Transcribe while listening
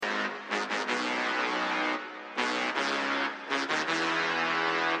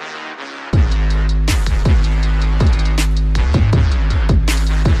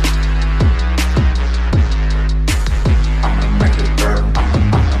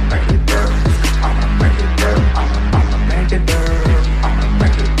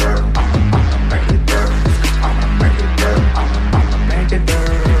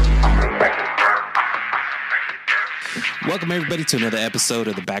everybody, to another episode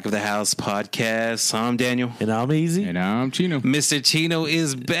of the Back of the House podcast. I'm Daniel. And I'm Easy. And I'm Chino. Mr. Chino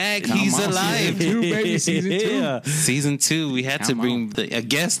is back. He's alive. Season 2, baby. Season 2. Yeah. Season 2. We had to bring a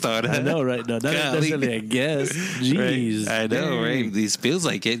guest on. I know, right? No, not necessarily a guest. Jeez. Right. I know, right? This feels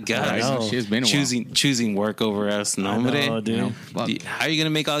like it. God, I know. Shit's been a while. choosing work over us. No, I know, dude. How are you going to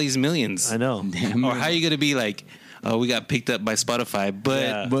make all these millions? I know. Damn. Or how are you going to be like, oh, we got picked up by Spotify, but...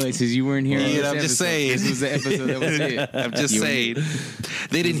 Yeah. But since you weren't here, Yeah, I'm just saying. This was the episode that was it. I'm just saying.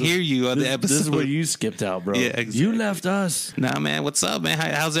 They didn't hear you on the episode. This is where you skipped out, bro. Yeah, exactly. You left us. Nah, man. What's up, man?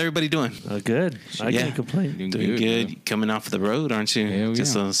 How's everybody doing? Good. I Yeah. can't complain. Doing good. bro. Coming off the road, aren't you? Hell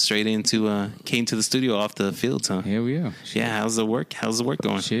Just yeah. straight into came to the studio off the fields, huh? Hell yeah. Yeah. How's the work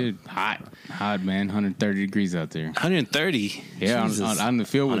going? Shit, hot, man. 130 degrees out there. 130. Yeah, Jesus. on the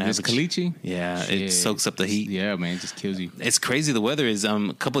field On with this average. caliche. Yeah, Shit. it soaks up the heat. Yeah, man, it just kills you. It's crazy. The weather is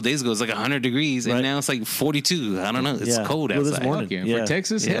a couple of days ago it was like 100 degrees, and Right. now it's like 42. I don't know. It's Yeah. cold Well, this outside. morning- Fuck yeah. Yeah. For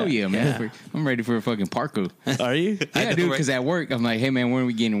Texas, Yeah. hell yeah, man. Yeah. I'm ready for a fucking parka. Are you? I Yeah, know, dude, right? because at work, I'm like, hey, man, when are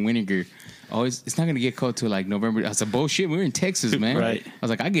we getting winter gear? Oh, it's not going to get cold till like November. I said, bullshit, we're in Texas, man. Right. I was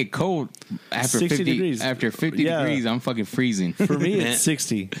like, I get cold after 60 50 degrees. After 50 Yeah. degrees, I'm fucking freezing. For me, Man. it's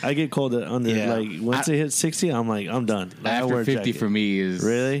 60. I get cold under, Yeah. like, once it hits 60, I'm like, I'm done. Like, I wear After a 50 jacket. for me is...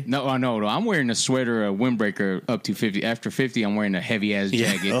 Really? No, I'm wearing a sweater, a windbreaker up to 50. After 50, I'm wearing a heavy-ass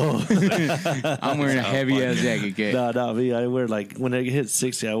Yeah. jacket. Oh. I'm wearing a heavy-ass jacket. Okay? No, me. I wear like when it hits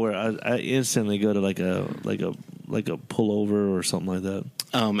 60, I instantly go to like a pullover or something like that.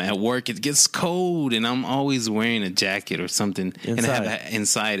 At work it gets cold, and I'm always wearing a jacket or something. And I have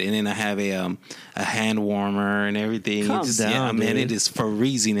inside, and then I have a hand warmer and everything. Calm down, man, dude. it is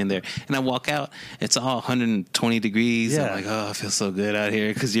freezing in there. And I walk out, it's all 120 degrees. Yeah. I'm like, oh, I feel so good out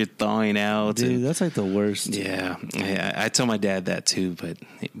here because you're thawing out. Dude, and, that's like the worst. yeah, I tell my dad that too, but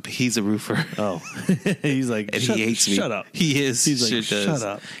he's a roofer. Oh, he's like, And he hates me. Shut up. He is. He's like, sure does. shut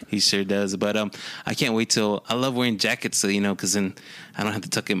up. He sure does. But I can't wait till I love wearing jackets, so because then I don't have to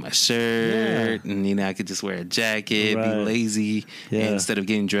tuck in my shirt, and I could just wear a jacket, be Right. lazy, Yeah. instead of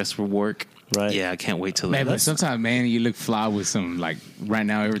getting dressed for work. Right. Yeah, I can't wait till Man, that. but sometimes, man, you look fly with some, like, right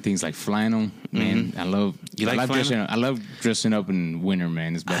now, everything's like flannel. Man, I love... You like flannel? dressing up. I love dressing up in winter,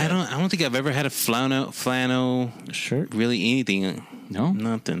 man. It's bad. I don't think I've ever had a flannel Shirt? really anything. No?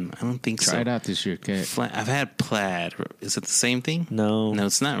 Nothing. I don't think so. Try it out this year, okay? I've had plaid. Is it the same thing? No. No,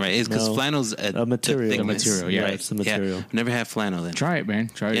 it's not, right? It's because No. flannel's A material. the A thickness, material, yeah. right? It's a material. Yeah. I've never had flannel then. Try it, man.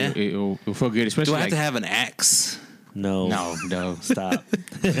 Try Yeah. it. It'll feel good, especially Do I have like... to have an axe? No. No. Stop.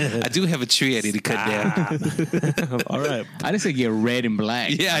 I do have a tree I need to cut down. All right. I just say get red and black.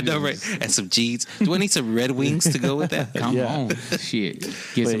 Yeah, I know, right? And some jeans. Do I need some Red Wings to go with that? Come Yeah. on. Shit.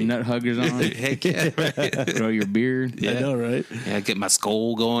 Get Wait. some nut huggers on. Heck yeah, right? Grow your beard. Yeah. I know, right? Yeah, get my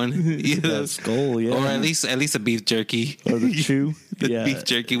skull going. You know? That skull, yeah. Or at least a beef jerky. Or the chew. The Yeah. beef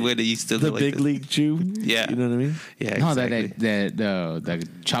jerky one that you still The do like big this. league chew. Yeah. You know what I mean? Yeah, No, exactly. that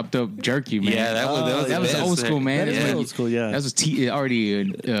chopped up jerky, man. Yeah, that was that was the old best. school, man. That is That's old like- school, yeah. That was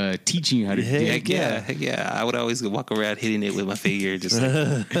already teaching you how to Heck dig. Heck yeah. I would always walk around hitting it with my finger, just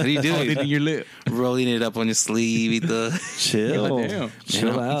like, what are you Oh, doing? in your lip. Rolling it up on your sleeve. Chill. Goddamn.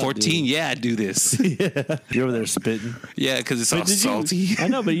 Chill I'm out. 14, dude. yeah, I do this. You're over there spitting. Yeah, because it's all But did salty. you? I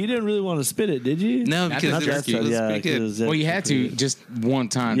know, but you didn't really want to spit it, did you? No, Not because that it was, jerky. it was yeah, pretty good. 'cause Well, you had to just one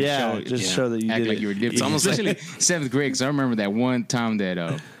time to Yeah, show it. just Yeah. show that you Act did like it. you were dipping. It's almost Especially seventh grade, because I remember that one time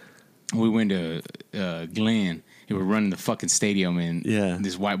that we went to Glenn. He was running the fucking stadium, and Yeah.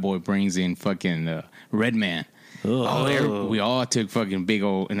 this white boy brings in fucking Red Man. Oh. We all took fucking big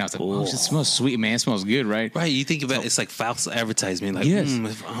old, and I was like, oh, it smells sweet, man. It smells good, right? Right, you think about it's like false advertisement. Like, Yes. this is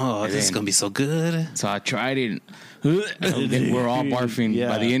then- going to be so good. So I tried it. We're all barfing. Yeah.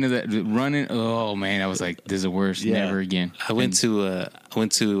 By the end of that running, oh man, I was like, "This is the worst. Yeah. Never again." I went to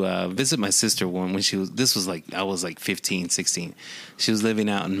visit my sister when I was like 15, 16. She was living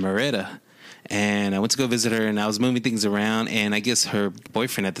out in Merida. And I went to go visit her, and I was moving things around, and I guess her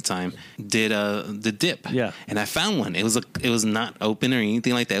boyfriend at the time did the dip. Yeah. And I found one. It was not open or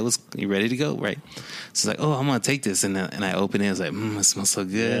anything like that. It was ready to go, right? So it's like, oh, I'm gonna take this, and I opened it. I was like, it smells so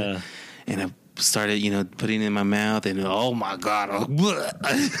good. Yeah. And I started, putting it in my mouth, and oh my god, Karma.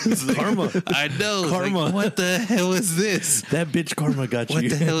 I know. It's Karma. like, what the hell is this? That bitch karma got you. What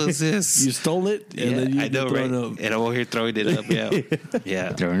the hell is this? You stole it, and then you I know, right? Up. And I'm over here throwing it up. Yeah,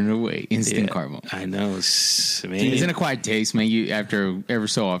 yeah. Throwing it away, instant Yeah. karma. I know, man. It's an acquired taste, man. You after ever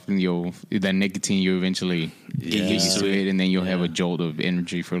so often, that nicotine, you eventually get used to it, and then you'll have a jolt of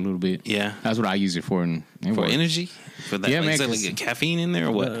energy for a little bit. Yeah. That's what I use it for. And For energy? For that, Yeah, like, man, is there 'cause- like caffeine in there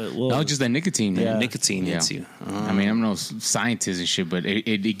or what? No, just that nicotine, man. Yeah. Nicotine Yeah. hits you. I mean, I'm no scientist and shit, but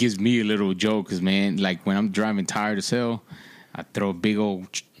it gives me a little joke because, man, like when I'm driving tired as hell, I throw a big old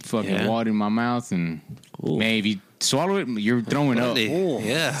fucking Yeah. water in my mouth, and Ooh. man, if you swallow it, you're throwing up.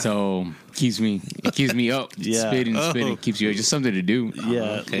 Yeah. So it keeps me up. Yeah. Spitting, keeps you just something to do.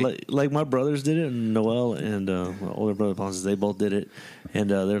 Yeah, okay. like my brothers did it, and Noel and my older brother Ponce, they both did it, and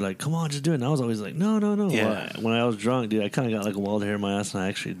they're like, "Come on, just do it." And I was always like, "No." Yeah. When I was drunk, dude, I kind of got like a wild hair in my ass, and I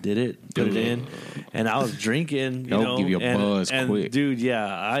actually did it, put it in, and I was drinking. They'll give you a buzz and quick. dude. Yeah,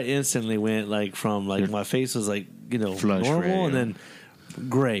 I instantly went like from like my face was like Flush normal, red, and then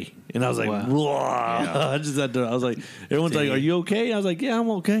gray, and I was like, Wow. "Whoa!" I just had to. I was like, everyone's like, "Are you okay?" I was like, "Yeah, I'm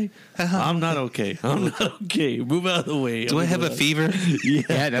okay." I'm not okay. I'm not okay. Move out of the way. Do I have a fever?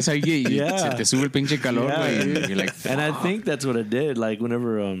 Yeah, that's how you get. Yeah. Se te sube el pinche calor, Yeah. güey. You're like, And I think that's what I did. Like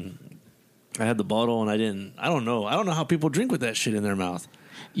whenever I had the bottle and I don't know how people drink with that shit in their mouth.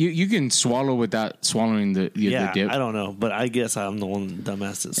 you can swallow without swallowing the dip. I don't know, but I guess I'm the one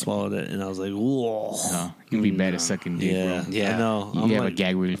dumbass that swallowed it, and I was like, whoa. No, you'd be bad at sucking dick, Yeah, bro. Yeah. I know. You I'm have like, a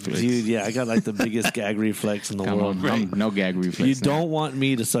gag reflex. dude. Yeah, I got like the biggest gag reflex in the Come world. on, no gag reflex. You don't want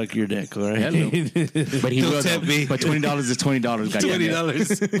me to suck your dick, all right? Hello. But he Don't will. tempt though. me. But $20 is $20.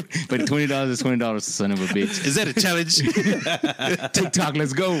 $20. But $20 is $20, son of a bitch. Is that a challenge? TikTok,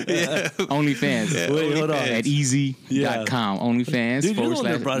 let's go. OnlyFans. Wait, hold on. At easy.com. OnlyFans Dude, you're the one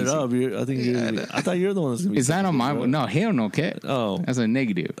that / brought it easy. up. I thought you're the one that's gonna be. Is that on my? No, hell no, cat. Oh. That's a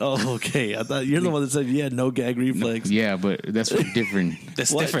negative. Oh, okay. I thought you're the one that said you had no gag reflex. Yeah, but that's for different.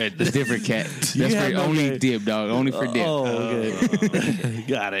 That's What? different. That's different, cat. You That's have for no only gag. dip, dog. Only for dip. Oh, okay.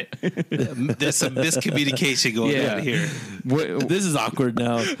 Got it. There's some miscommunication going Yeah. on here. What, This is awkward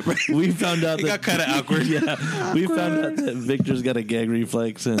now. We found out It got kind of awkward. Yeah, we found out that Victor's got a gag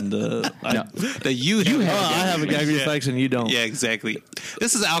reflex, and I That you have a gag reflex, and you don't. Yeah, exactly.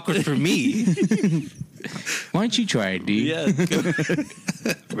 This is awkward for me, why don't you try it, D? Yeah,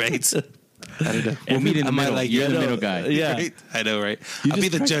 right? I don't know. We'll meet in the I might middle. like You're you. the I know. middle guy. Yeah. Right? I know, right? You I'll be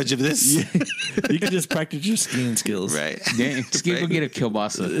just the judge of this, You can just practice your skiing skills. right? Damn, just go get a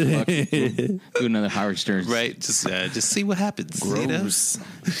kielbasa. Fuck. Do another Howard Stern. Right? Just see what happens. Gross. You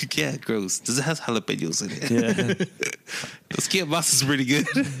know? Yeah, gross. Does it have jalapenos in it? Yeah. Those kielbasa is pretty good.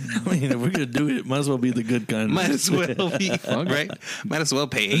 I mean, if we're gonna do it, might as well be the good kind. Might as well be right. Might as well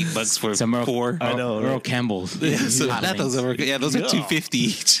pay $8 for Some Earl, 4. I know, Earl right? Campbell's. Yeah, so Hot not those links. are those are Yeah. $2.50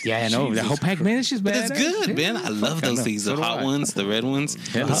 each. Yeah, I know. The whole pack, man, it's just But bad. it's good, man. I love those things. The So do hot I. ones, the red ones.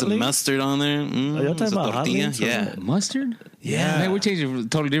 Yeah. Put Hot some links? mustard on there. Are y'all talking some about hot tortilla. links or Yeah. what? Mustard? Yeah. Man, we're changing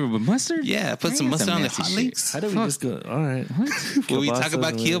totally different, but mustard? Yeah, put Man, some that's mustard on the nasty hot shit. links. How do we Fuck. just go? All right. Well, we talk Kielbasa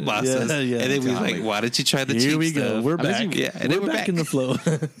about and- kielbasas, Yeah, yeah. and then we was Golly. like, "Why did you try the Here cheap we go. stuff?" We're I bet back. you- Yeah, and then we're we're back back. in the flow.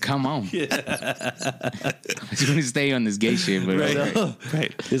 Come on. You're going to stay on this gay shit, but Right. okay.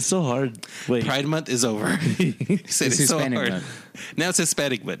 Right. It's so hard. Wait. Pride Month is over. He said It's it's so Hispanic hard. month. Now it's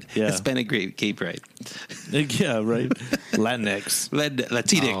Hispanic, but Yeah. Hispanic gay pride. Yeah, right. Latinx. Latinx.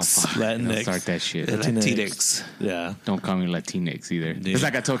 Oh, Latinx. don't start that shit. Latinx. Latinx. Yeah. Don't call me Latinx either. Dude. It's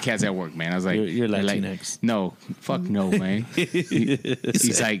like I told cats at work, man. I was like, You're they're like, Latinx. no, fuck no, man.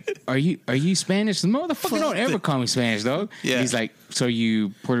 He's like, are you Spanish? Motherfucker, don't ever call me Spanish, dog. Yeah. He's like, so you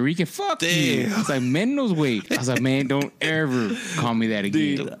Puerto Rican? Fuck you. Damn. I was like, menos weight. I was like, man, don't ever call me that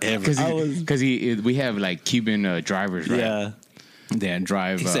again. Dude, ever. Because we have like Cuban drivers, right? Yeah. That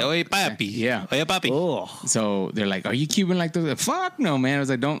drive. He said, "Oye, papi." Yeah. Oye, papi. Oh. So they're like, "Are you Cuban like those?" Fuck no, man. I was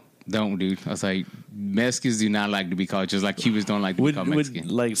like, "Don't, dude." I was like, "Mexicans do not like to be called just like Cubans don't like to be called Mexican."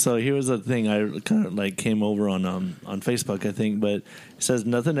 Like, so here was the thing. I kind of like came over on Facebook, I think, but it says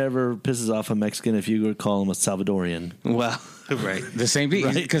nothing ever pisses off a Mexican if you would call him a Salvadorian. Wow. Right. The same thing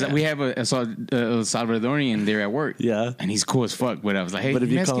Right. because we have a Salvadorian there at work. Yeah. and he's cool as fuck. But I was like, "Hey, But if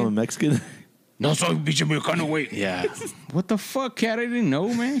you call him Mexican?" Mexican, No soy bicho mexicano, wait. Yeah. What the fuck, cat? I didn't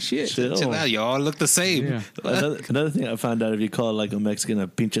know, man. Shit. Chill. Chill out. Y'all look the same. Yeah. another thing I found out, if you call like a Mexican a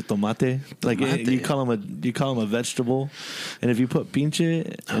pinche tomate, like Tomate. you call him a vegetable, and if you put pinche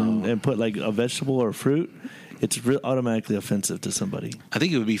and put like a vegetable or fruit, it's automatically offensive to somebody. I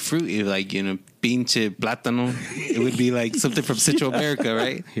think it would be fruit, if, like, pinche plátano. It would be like something from Central America,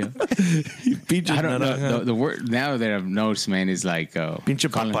 right? Yeah. Pinche I don't know. naranja, The word now that I've noticed, man, is like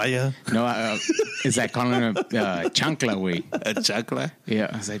pinche calling- papaya. No, it's like calling him chancla way. A chacla. Yeah,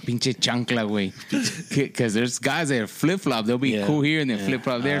 I was like, pinche chancla, way. Because there's guys that flip flop. They'll be Yeah. cool here and then flip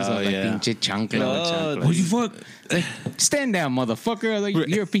flop there. So I was like, yeah. pinche chancla. Oh, What you fuck? Like, stand down, motherfucker. I was like,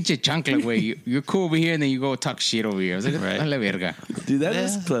 you're a pinche chancla, way. You're cool over here and then you go talk shit over here. I was like, Right. a la verga. Dude, that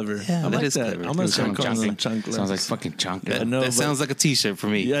is Yeah. clever. Yeah, I that like is that. clever. I'm gonna Sounds start calling them chanclas. Sounds like fucking chancla. That, know, that but- sounds like a T-shirt for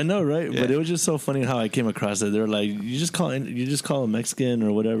me. Yeah, I know, right? Yeah. But it was just so funny how I came across it. They were like, you just call a Mexican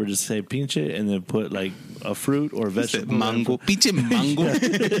or whatever, just say pinche, and then put like a fruit or vegetable. Mango. Pinche mango.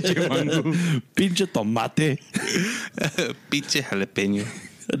 Pinche tomate. Pinche jalapeno.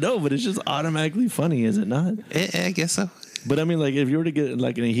 No, but it's just automatically funny, is it not? I guess so. But I mean, like, if you were to get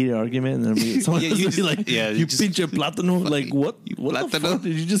like in a heated argument, and I mean, someone Yeah, else you would be just- like, yeah, "You just- pinche plátano!" Like, what? What the plátano? fuck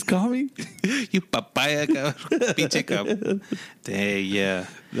did you just call me? You papaya, cabrón. Pinche cabrón. Dang, yeah.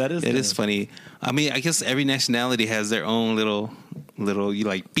 That is It kinda- is funny. I mean, I guess every nationality has their own little, you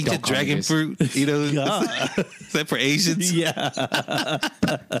like, pinche Don't call me dragon this. fruit, you know? Yeah. Except for Asians. Yeah,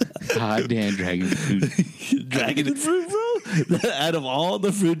 God damn dragon fruit. dragon fruit, bro. Out of all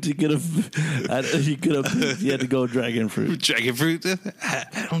the fruit you could have, you had to go dragon fruit. Dragon fruit.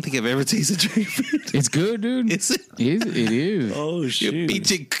 I don't think I've ever tasted dragon fruit. It's good, dude. Is it? It is. Oh You shoot!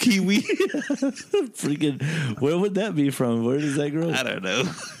 pinche kiwi. Freaking, where would that be from? Where does that grow? I don't know.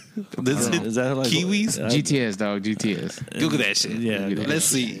 This Is that like kiwis? GTS, dog. GTS. Google that shit. Yeah, Let's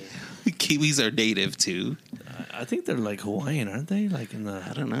see. Kiwis are native too. I think they're like Hawaiian, aren't they? Like in the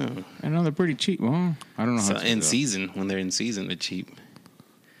I don't know. I know they're pretty cheap. Well, I don't know So how in season, when they're in season, they're cheap.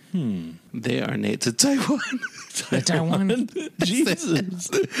 They are native to Taiwan. Taiwan. Jesus.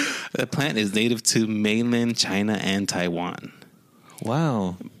 The plant is native to mainland China and Taiwan,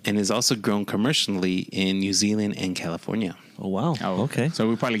 Wow. and is also grown commercially in New Zealand and California. Oh wow. Oh, Okay. So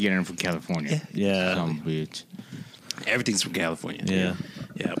we probably getting them from California. Yeah. Some bitch. Everything's from California. Yeah.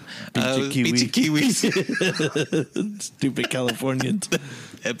 Yeah. Pinche kiwi. Pinche kiwis. Stupid Californians.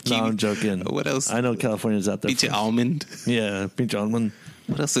 No, I'm joking. What else? I know Californians out there. Pinche almond. Yeah, pinche almond.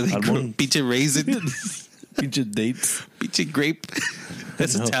 What else do they grow? Almond. Pinche raisin. Pinche dates. Pinche grape.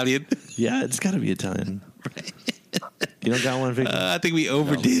 That's No. Italian. Yeah, it's got to be Italian. You don't got one, Victor? I think we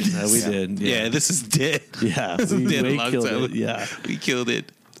overdid. No, we did. Yeah, this is dead. Yeah, This we is dead a way long killed time. it. Yeah. We killed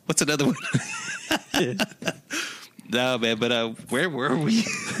it. What's another one? No, man, but where were we?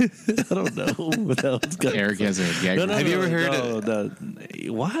 I don't know what the hell's going Eric has a gag. No, no, Have you no, ever heard no,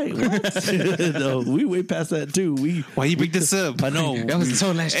 why? What? No, we way past that too. Why you bring this up? I know. That was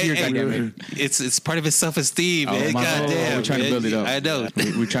so last year, Hey, goddamn it. it's part of his self-esteem, Oh, man. my fault. Goddamn, We're trying to man. build it up. I know.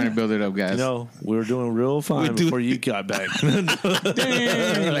 We're trying to build it up, guys. You know, we were doing real fine We're doing- before you got back. Damn,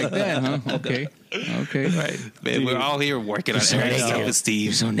 like that, huh? Okay. Okay. Right, man. We're all here working on so Eric's negative. self-esteem.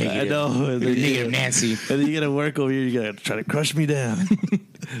 You're so I negative. know. And then, Negative Nancy. and then you got to work over here. You got to try to crush me down.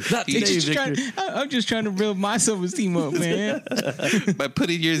 Not You're today, just Victor. I'm just trying to build my self-esteem up, man. By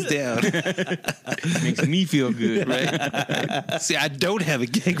putting yours down, Makes me feel good, right? See, I don't have a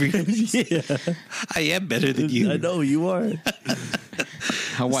gag reflex. I am better than you. I know you are.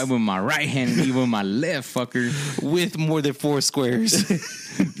 I wipe with my right hand and eat with my left, fucker. With more than 4 squares.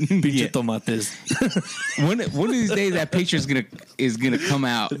 Pinche tomates. One of these days, that picture is gonna come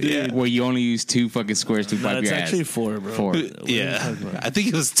out where you only use 2 fucking squares to No, wipe it's your actually ass. 4, bro. 4. What are you Yeah, talking about? I think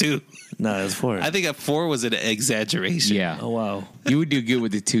it was 2. No, it's 4. I think a 4 was an exaggeration. Yeah, Oh wow. you would do good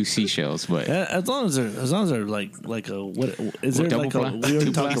with the 2 seashells, but As long as they're like a what is there Double like ply? a we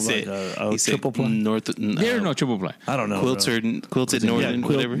already talked He about said, like a he said triple ply. there's no triple play. I don't know. Quilted Northern,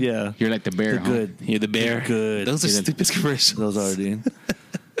 quilt, whatever. Yeah, You're like the bear, they're huh? good. You're the bear. They're good. Those are You're the- stupid commercials. Those are, dude.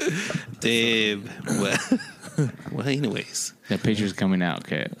 Damn. Well, anyways, That picture's coming out,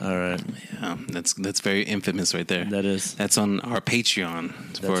 Cat. All right, that's very infamous right there. that is. That's on our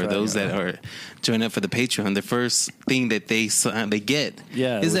Patreon. For right, those yeah. that are joining up for the Patreon, the first thing that they get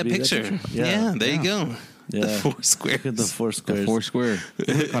Yeah, it is would that be that picture. picture. Yeah, Yeah. there you go. Yeah. The 4 squares. Look at the 4 squares. The 4 square.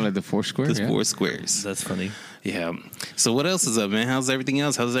 We call it the 4 square. There's yeah. 4 squares. That's funny. Yeah. So what else is up, man? How's everything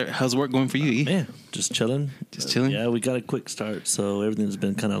else? How's work going for you? E? Man, just chilling. Just chilling? Yeah, we got a quick start, so everything's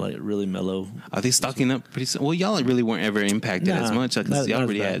been kind of like really mellow. Are they stocking up pretty soon? Well, y'all really weren't ever impacted Nah, as much not- because y'all not as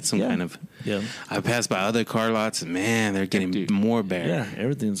already bad. had some Yeah. kind of. Yeah, I passed by other car lots and man, they're getting Dude. more bare. yeah,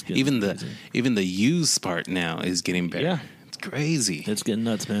 everything's getting crazy. even the used part now is getting better. Yeah. It's crazy. It's getting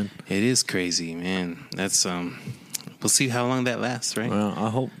nuts, man. It is crazy, man. That's we'll see how long that lasts, right? Well, I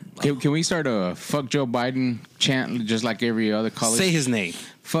hope. Can we start a fuck Joe Biden chant just like every other college? Say his name.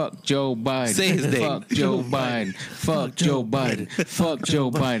 Fuck Joe Biden. Say his name. Fuck Joe Biden. Fuck Joe Biden. Fuck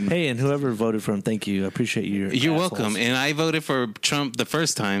Joe Biden. Hey, and whoever voted for him, thank you. I appreciate you. You're assholes. welcome. And I voted for Trump the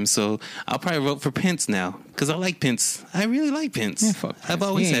first time, so I'll probably vote for Pence now because I like Pence. I really like Pence. Yeah, fuck. I've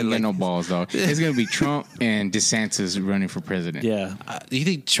always he had ain't got like. no balls, dog. It's gonna be Trump and DeSantis running for president. Yeah, You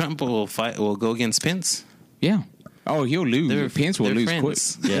think Trump will fight? Will go against Pence? Yeah. Oh, he'll lose. Pence will they're lose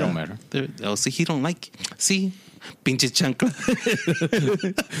friends. quick. Yeah. It don't matter. See, he don't like. See, pinche chancla.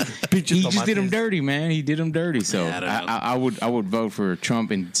 He just did him dirty, man. He did him dirty. So Yeah, I don't know. I would vote for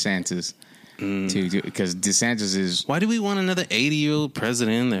Trump and DeSantis too, because DeSantis is Why do we want another 80-year-old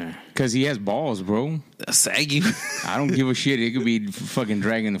president in there? because he has balls, bro. Sag you. I don't give a shit. It could be fucking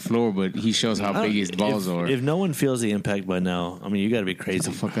dragging the floor, but he shows how big his balls are. If no one feels the impact by now, I mean, you got to be Get crazy.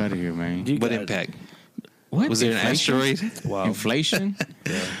 the fuck out of here, man. You What got- impact? What? Was there an Inflation? asteroid? Wow. Inflation?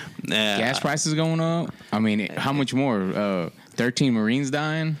 Nah. Gas prices going up? I mean, how much more? 13 Marines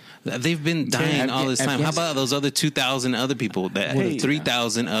dying? They've been dying all this time. How about those other 2,000 other people? That Hey,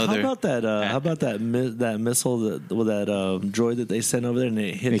 3,000 How other. about that? How about that missile that droid that they sent over there and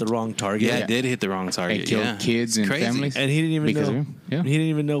it hit the wrong target? Yeah, it did hit the wrong target. It killed yeah. kids and Crazy. families? And he didn't even Because know. of him, yeah. He didn't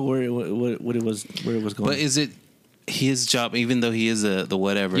even know where it was going. But is it his job? Even though he is the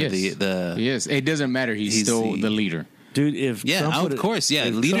whatever Yes. the Yes. It doesn't matter. He's still the leader. Dude, if yeah, Trump of would've- course, yeah.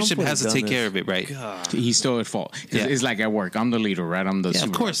 if Leadership Trump has to would've take done care this- of it, right? He's still at fault. 'Cause Yeah. it's like at work. I'm the leader, right? I'm the Yeah, of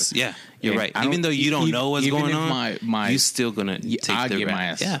supervisor. course. Yeah, you're And right. I don't- Even though you don't know what's even going if on, my you're still gonna take I'll the get rap. my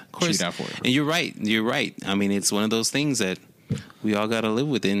ass Yeah, of course. chewed out for it. And you're right. You're right. I mean, it's one of those things that we all got to live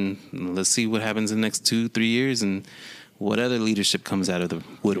with. And let's see what happens in the next 2-3 years, and what other leadership comes out of the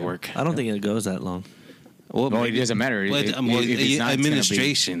woodwork. I don't think it goes that long. Well, Well, maybe- it doesn't matter. Well, If well, it's not, it's gonna be-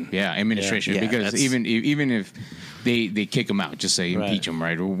 administration. Administration. Yeah, Because that's- even if they kick him out, just say Right. impeach him,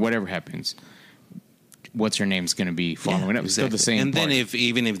 right, or whatever happens. What's her name's going to be following up? Still the same. And then party.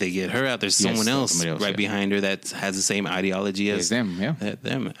 even if they get her out, there's Yes, someone else, somebody else, right yeah. behind her that has the same ideology as It's them, yeah.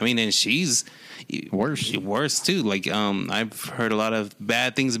 them. I mean, and she's worse too. Like I've heard a lot of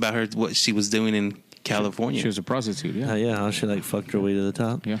bad things about her. What she was doing in California. she was a prostitute. Yeah. Yeah, how she like fucked her way to the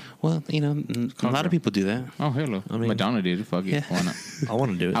top. Yeah. Well, you know, a lot of people do that, Oh, hello. I mean- Madonna did it. Fuck it. Yeah. Why not? I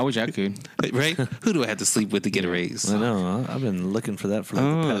want to do it. I wish I could. right? Who do I have to sleep with to get a raise? I know. I've been looking for that for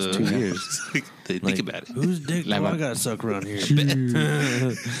like the past 2 years. Think Like, about it. Whose dick Like do I my- got to suck around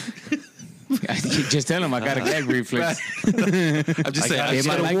here? Just tell them I got a gag reflex. I'm just saying. I They should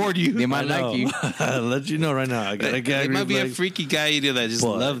might like award you. you. They might like you. I'll let you know right now. I got a There gag might be a reflex. freaky guy you know that just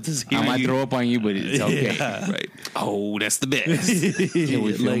But love to see I might you. throw up on you, but it's okay. Yeah. Right. Oh, that's the best. Can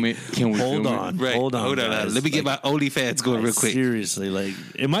we film Like, it? Can we hold film on. it? Right. Hold on, guys. Let me get my OnlyFans going real quick. Seriously, like,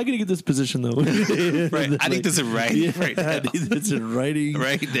 am I going to get this position though? Right. I need this in writing Yeah, right I now. need this in writing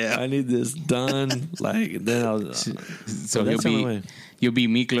Right now. I need this done. Like, then I'll. So that's the only way. you'll be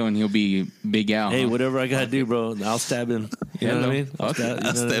Miklo and he'll be Big Al. Hey, huh? whatever I gotta do, bro. I'll stab him. You know what I mean? Okay. you I'll know what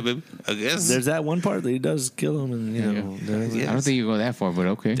I stab mean? him. I guess. There's that one part that he does kill him, and you know. Yeah. I don't think you go that far, but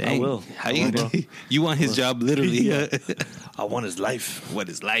okay. Dang. will. How I you? will, bro. You want his job literally? Yeah. I want his life. What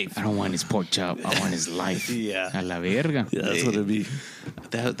is life? I don't want his pork chop. I want his life. Yeah. A la verga. Yeah, that's what it'd be.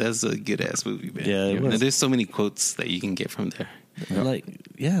 That's a good ass movie, man. Yeah, it was. And there's so many quotes that you can get from there. Like,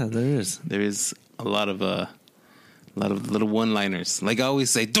 yeah, there is. There is a lot of little one-liners. Like I always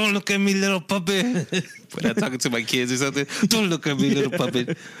say, "Don't look at me, little puppet." When I'm talking to my kids or something, "Don't look at me, little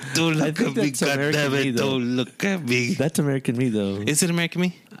puppet. Don't I look think at me, that's American goddammit. Me, though. Don't look at me." That's American Me, though. Is it American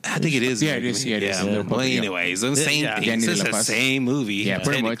Me? I think it is. Yeah, it American is. Me. Yeah, it is. Yeah. Little Well, Puppet, yeah. anyways, the same Yeah. thing. Danny It's de la the Paz. same movie. Yeah,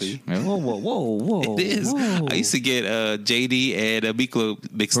 pretty much. technically. Yeah. Whoa, whoa, whoa! It is. Whoa. I used to get JD and Miklo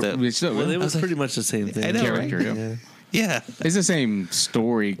mixed up. It's Well, it still, was pretty much the same thing. I know, right? Character, yeah. Yeah. it's the same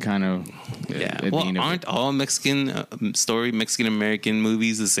story, kind of. Yeah. at the Well, end of it. aren't all Mexican Mexican American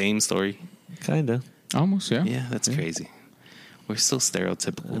movies the same story? Kinda. Almost, yeah. Yeah, that's crazy. We're so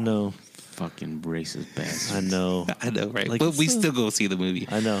stereotypical. No, Fucking racist bastard. I know. I know, right? Like, but we it's still go see the movie.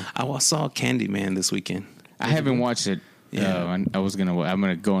 I know. I saw Candyman this weekend. I haven't watched it. Yeah. I'm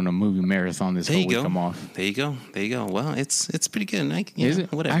gonna go on a movie marathon this There whole you week. go. I'm off. There you go. There you go. Well, it's pretty good. Is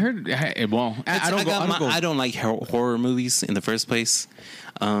it? Whatever. I heard. Well, I don't go. I don't like horror movies in the first place,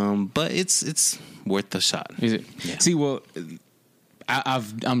 but it's worth a shot. Is it? Yeah. See, well,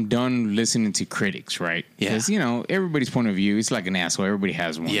 I'm done listening to critics, right? Yeah. Because everybody's point of view. It's like an asshole. Everybody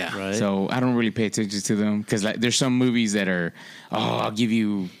has one. Yeah. Right. So I don't really pay attention to them because like there's some movies that are, I'll give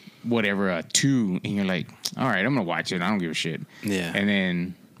you whatever a 2, and you're like, all right, I'm gonna watch it. I don't give a shit. Yeah. And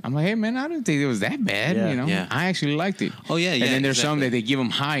then I'm like, hey man, I didn't think it was that bad. Yeah. Yeah. I actually liked it. Oh, yeah, And yeah, then there's some exactly. that they give them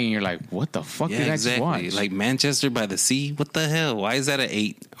high, and you're like, what the fuck Yeah, did I just exactly. watch? Like Manchester by the Sea. What the hell? Why is that an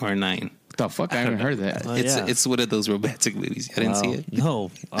 8 or a 9? what the fuck? I haven't heard that. Oh, it's yeah. it's one of those romantic movies. I didn't see Wow. it.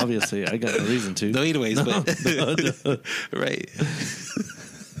 No, obviously, I got no reason to. No, anyways, but right.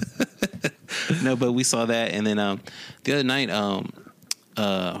 No, but we saw that, and then the other night,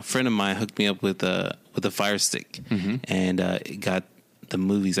 a friend of mine hooked me up with a Fire Stick, and it got the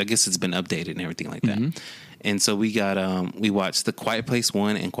movies. I guess it's been updated and everything like that. And so we watched The Quiet Place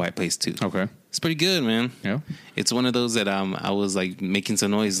 1 and Quiet Place 2. Okay. It's pretty good, man. Yeah. It's one of those that I was like making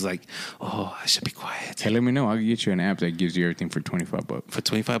some noise, like, oh, I should be quiet. Hey, let me know. I'll get you an app that gives you everything for $25. For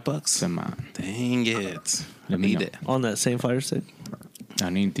 $25. Come on. Dang it. Let me Need know. it. On that same Fire Stick?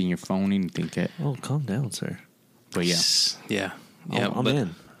 On anything, your phone, anything, cat. Oh, calm down, sir. But yeah. Yeah. Yeah. I'm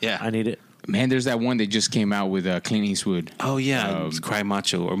in. Yeah. I need it. Man, there's that one that just came out with Clint Eastwood. Oh yeah, it's Cry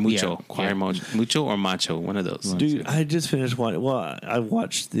Macho or Mucho. yeah, Cry Mucho or Macho, one of those. Dude, I just finished watching. Well, I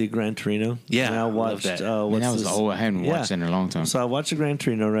watched the Gran Torino. Yeah, and I love watched. that. What's that was this? I haven't watched that in a long time. So I watched the Gran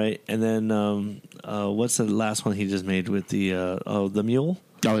Torino, right? And then what's the last one he just made with the Mule?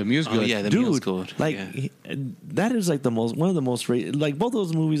 Oh, the music. Oh yeah, the Mule's good. Like Yeah. that is like one of the most like both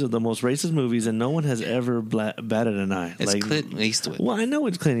those movies are the most racist movies, and no one has ever batted an eye. It's like Clint Eastwood. Well, I know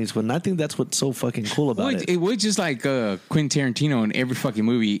it's Clint Eastwood, and I think that's what's so fucking cool about it. It was just like Quentin Tarantino in every fucking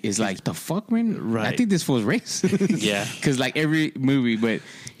movie is like, the fuck, man? Right. I think this fool's racist. Yeah. Because like every movie, but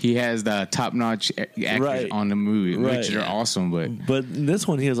he has the top-notch actors Right. on the movie, Right. which are awesome. But But this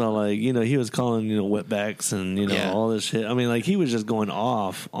one, he was all like, he was calling, wetbacks and, Yeah. all this shit. I mean, like, he was just going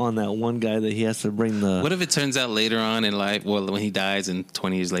off on that one guy that he has to bring the. What if it turns out later on in life, well, when he dies and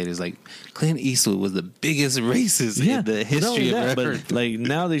 20 years later, it's like Clint Eastwood was the biggest racist in the history not of only ever. but like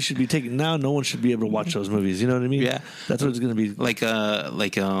now they should be taking. Now no one should be able to watch those movies. You know what I mean? Yeah. That's what it's going to be. Like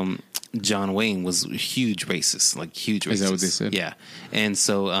John Wayne was huge racist, like huge racist. Is that what they said? Yeah, and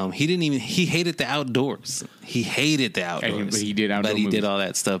so he hated the outdoors. He hated the outdoors. But he did outdoor But he movies. did all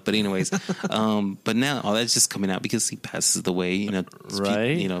that stuff. But anyways, but now all that's just coming out because he passes away.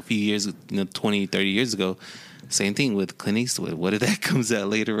 Right. A few years, 20, 30 years ago. Same thing with Clint Eastwood. What if that comes out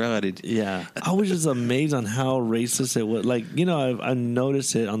later on? Yeah, I was just amazed on how racist it was. Like, I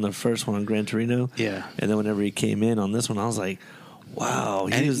noticed it on the first one on Gran Torino. Yeah. And then whenever he came in on this one, I was like, wow.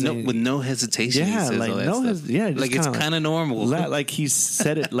 And with no hesitation. he Yeah, says like all that no, stuff. just like it's kinda kind of normal. Like he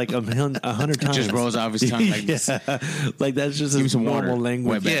said it like 100 times. just rolls off his tongue like this. Like that's just Give me his some normal water.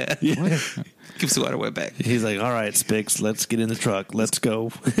 language. Wet back. Yeah. Give some water wet back. He's like, all right, Spix, let's get in the truck. Let's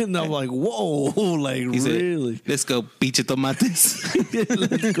go. And I'm like, whoa, like He said, really? let's go pinche tomates.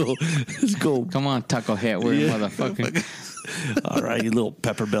 Let's go. Let's go. Come on, taco hat wearing Yeah. motherfucker. All right, you little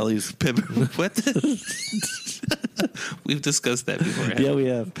pepper bellies. Pepper. What? We've discussed that before. haven't Yeah, we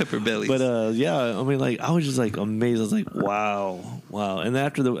have. Pepper bellies. But yeah, I mean, like I was just like amazed. I was like, wow. And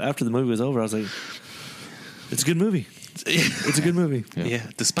after the movie was over, I was like, it's a good movie. It's a good movie. yeah.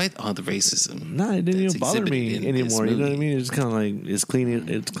 Despite all the racism. No, it didn't that's even bother me exhibited in this anymore. You know what I movie. mean? It's kind of like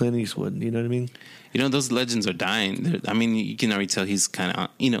it's Clint Eastwood. You know what I mean? Those legends are dying. I mean, you can already tell he's kind of,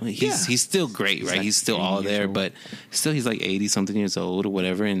 he's still great, right? like He's still 80 all years there, old. but still he's like 80 something years old or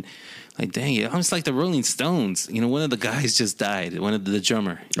whatever. And like, dang it, almost like the Rolling Stones. One of the guys just died. One of the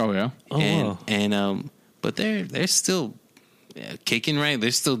drummer. Oh yeah. Oh, wow. But they're still kicking, right?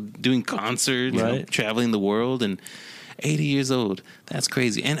 They're still doing concerts, Right. traveling the world, and 80 years old. That's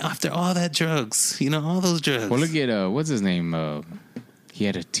crazy. And after all that drugs, all those drugs. Well, look at what's his name? He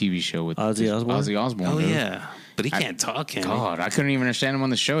had a TV show with Ozzy Osbourne? Ozzy Osbourne. Oh dude. yeah, but he can't talk. Can he? God, I couldn't even understand him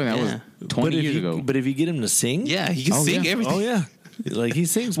on the show, and that Yeah. was 20 years ago. But if you get him to sing, Yeah, he can Oh, sing yeah. everything. oh yeah, like he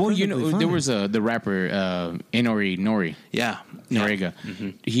sings. Well, perfectly there fine. was the rapper Nori Yeah, Noriega.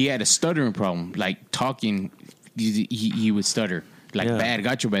 He had a stuttering problem, like talking. He would stutter like Yeah. bad.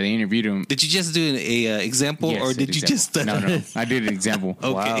 Got you by they interviewed him. Did you just do an example, Yes, or an did you example. just? No, I did an example.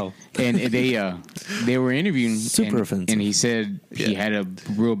 Okay. Wow. And they were interviewing Super and, offensive. and he said he Yeah. had a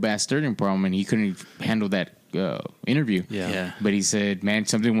real bad stuttering problem and he couldn't handle that interview. Yeah. Yeah. But he said, man,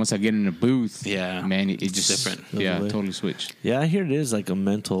 something once I get in the booth, Yeah. man, it just different. Yeah, Another way. totally switched. Yeah, I hear it is like a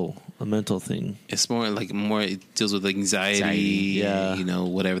mental thing. It's more. It deals with anxiety. Yeah.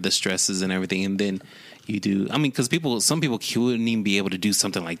 Whatever the stresses and everything, and then you do. I mean, because some people wouldn't even be able to do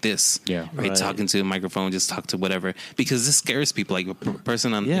something like this. Yeah. right. Right. Talking to a microphone, just talk to whatever, because this scares people. Like a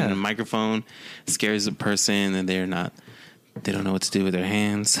person on Yeah. a microphone scares a person, and they don't know what to do with their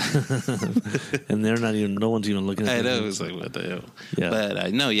hands. And they're not even. No one's even looking at I them. know. It's like, what the hell? Yeah.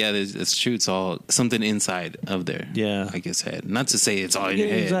 But no, yeah, it's true. It's all something inside of their, Yeah. I guess, head. Not to say it's all in your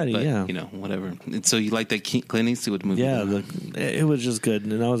Yeah, head, anxiety, but, yeah. whatever. And so you like that Clint Eastwood movie? Yeah, it was just good,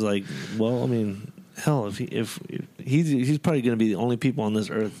 and I was like, well, I mean, hell, if he's probably going to be the only people on this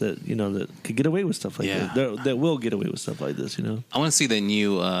earth that that could get away with stuff like Yeah. this, that will get away with stuff like this. I want to see the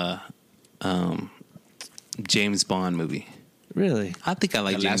new James Bond movie. Really? I think I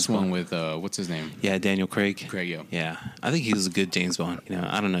like The James last Bond. one with what's his name? Yeah, Daniel Craig. Craig, yeah. Yeah, I think he was a good James Bond.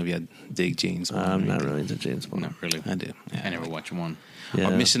 I don't know if you dig James Bond. I'm or not anything. really into James Bond. Not really. I do. Yeah. I never watched one. Yeah.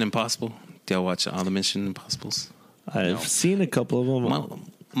 Or Mission Impossible. Do y'all watch all the Mission Impossibles? I've seen a couple of them.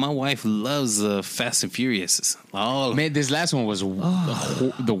 My wife loves Fast and Furious. Oh, Man, this last one was the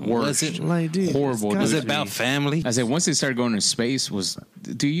worst. Was it? Like, dude, Horrible. it's was gotta it about be- family? I said once they started going to space,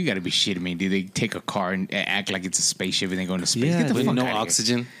 dude, you got to be shitting me. Do they take a car and act like it's a spaceship and they go into space? Yeah, Get the With fuck no outta here.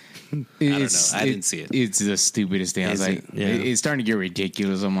 oxygen? It's- I didn't see it. It's the stupidest thing. I was Is like, it? Yeah. it's starting to get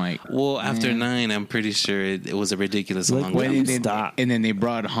ridiculous. I'm like, Well, after Yeah. 9, I'm pretty sure it was a ridiculous Like, long when time. and then, Stop. and then they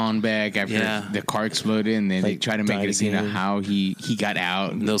brought Han back after Yeah. the car exploded, and then they Like, try to make died it a scene of again. how he got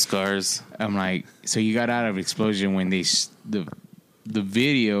out. No scars. I'm like, so you got out of explosion when the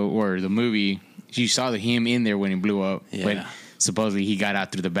video or the movie, you saw him in there when he blew up, Yeah. but supposedly he got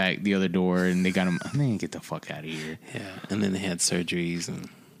out through the back, the other door, and they got him. Man, get the fuck out of here. Yeah, and then they had surgeries, and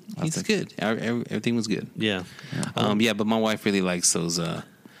he's good. Everything was good. Yeah. Yeah, but my wife really likes those. Bring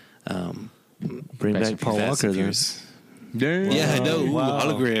Fast back and Paul Fast Walker. and Then. Furious. Yeah, I know. Ooh,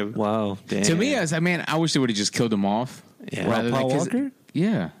 hologram. Wow. Damn. To me, I was like, man, I wish they would have just killed him off. Yeah. Rather than- Paul 'cause- Walker?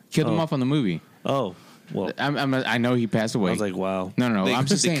 Yeah, killed him Oh. off on the movie. Oh, well. I know he passed away. I was like, wow. no, They, I'm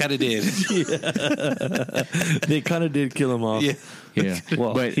just saying. kind of did. They kind of did kill him off. Yeah. Yeah,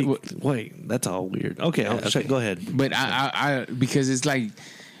 Well, but wait, that's all weird. Okay, okay. go ahead. But I because it's like,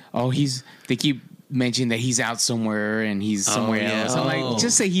 they keep mentioning that he's out somewhere and he's somewhere yeah. else. I'm Oh. like,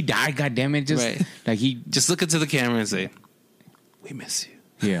 just say he died, goddammit. Just Right. like he, Just look into the camera and say, "We miss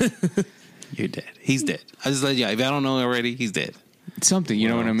you. yeah, You're dead. He's dead." I just let you. If I don't know already, he's dead. something. You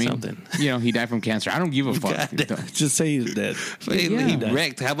know what I mean? Something. You know, he died from cancer. I don't give a fuck. Just say he's dead. He Yeah.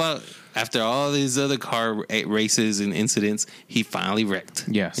 wrecked. How about after all these other car races and incidents, he finally wrecked?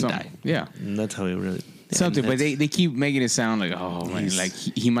 Yeah, and something. died. Yeah, And that's how he really. something. But that's- they keep making it sound like, oh man, He's- like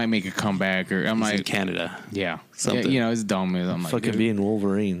he might make a comeback, or I'm He's in like, Canada. yeah, Something. Yeah, you know, it's dumb. I'm like, Fucking dude, being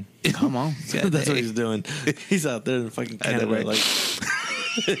Wolverine. come on. That's what he's doing. He's out there in fucking I know, Canada. right?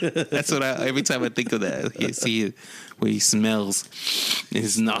 Like, That's what every time I think of that, you see it where he smells, and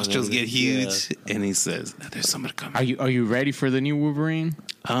his nostrils get huge, and he says, "There's somebody coming." Are you ready for the new Wolverine?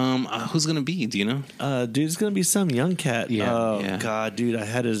 Who's gonna be? Do you know? dude, it's gonna be some young cat. Yeah. Oh Yeah. God, dude, I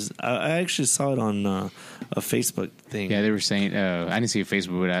actually saw it on a Facebook thing. Yeah, they were saying. I didn't see a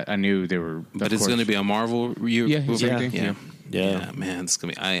Facebook, but I knew they were. But it's gonna be a Marvel. Yeah, exactly. Yeah. Yeah. Man, it's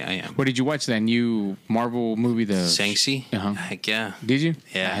gonna be. I am. What did you watch that new Marvel movie? The Shang-Chi? Uh-huh. Heck yeah. Did you?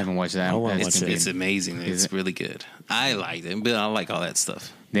 Yeah. I haven't watched that. I wanna That's watch It's, gonna be- it's amazing. Is It's it? really good. I liked it, but I like all that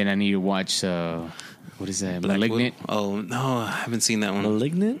stuff. Then I need to watch. What is that? Black Malignant. Widow? Oh no, I haven't seen that one.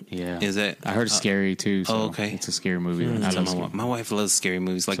 Malignant. Yeah. Is that? I heard it's scary too. So oh, okay. It's a scary movie. Hmm. I So love my, scary. my wife loves scary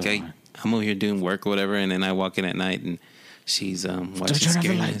movies. Like So- I'm over here doing work or whatever, and then I walk in at night and she's watching Don't turn off the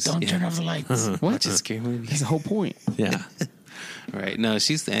scary lights. movies. Don't Yeah. turn off the lights. What? Watching scary That's movies. the whole point. Yeah. Right. No,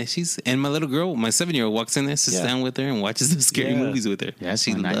 she's and my little girl, my 7-year-old, walks in there, sits Yeah. down with her, and watches the scary Yeah. movies with her. Yeah, that's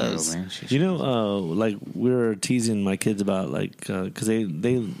she my 9-year-old, loves. man. You know, like we were teasing my kids about because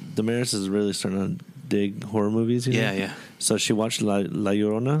Damaris is really starting to dig horror movies. You know? Yeah, yeah. So she watched La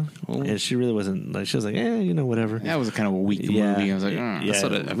Llorona, Oh. and she really wasn't like she was like, whatever. That was a kind of a weak Yeah. movie. I was like, Yeah. That's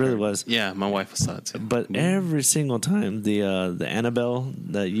what it I've really heard. was. Yeah, my wife saw it too. But every single time the Annabelle,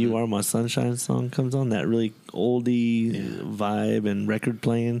 that "You Are My Sunshine" song comes on, that really oldie vibe and record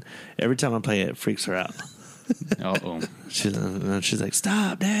playing, every time I play it, it freaks her out. oh. She's like,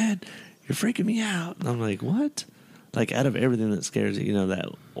 "Stop, Dad! You're freaking me out." And I'm like, "What?" Like out of everything that scares you, that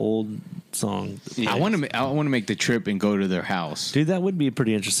old song. I want to make the trip and go to their house. Dude, that would be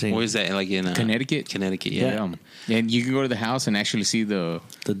pretty interesting. Where's that? Like in Connecticut? Connecticut, yeah. And you can go to the house and actually see the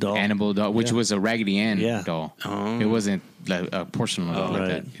doll. Annabelle doll, which Yeah. was a Raggedy Ann Yeah. doll. Oh. It wasn't like a porcelain doll like right.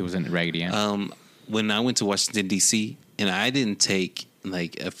 that. It wasn't Raggedy Ann. When I went to Washington D.C. and I didn't take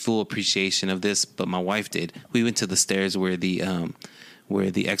like a full appreciation of this, but my wife did. We went to the stairs where the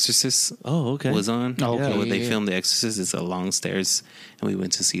Exorcist Oh, okay. was on. Oh, okay. where Yeah, they yeah. filmed the Exorcist. It's a long stairs, and we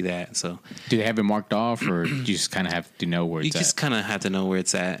went to see that. So Do they have it marked off, or you just kind of have to know where you it's just at? kind of have to know where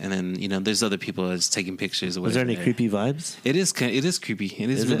it's at, and then there's other people that's taking pictures. Or Was there whatever any creepy vibes? It is creepy. It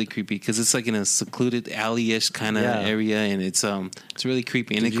is Is really it? creepy because it's like in a secluded alley-ish kind of Yeah. area, and it's really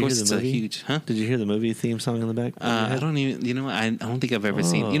creepy. And Did of you hear course, the it's a movie? huge, huh? Did you hear the movie theme song in the back? I don't even. I don't think I've ever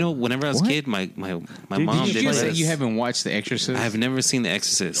seen. Oh. Whenever I was a What? kid, my Dude, mom Did did. you just let say us- you haven't watched The Exorcist? I have never seen The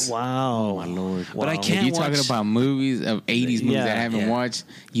Exorcist. Wow. Oh my lord! But I If can't you talking watch- about movies of '80s movies Yeah, that I haven't yeah. watched?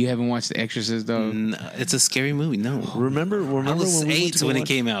 You haven't watched The Exorcist though? It's a scary movie. No, Remember I was when we went 8 to when watch-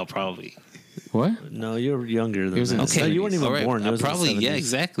 it came out. Probably. What? No, you were younger than It was in that. the No, you weren't 70s. even All right, born. It was in the probably. Yeah, 70s.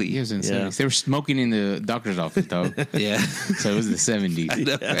 exactly. It was in the Yeah. 70s. They were smoking in the doctor's office though, Yeah. so it was the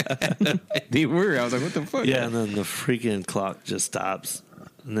 70s. They were. I was like, what the fuck? Yeah, and then the freaking clock just stops,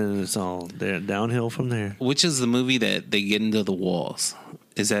 and then it's all there downhill from there. Which is the movie that they get into the walls?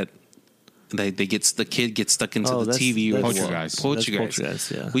 Is that the kid gets stuck into Oh, the TV or the wall? Poltergeist.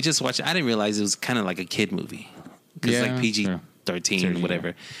 Poltergeist, yeah. We just watched. I didn't realize it was kind of like a kid movie because Yeah, like PG sure. 13 Yeah.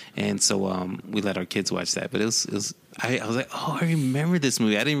 whatever. And so we let our kids watch that. But it was I was like, oh, I remember this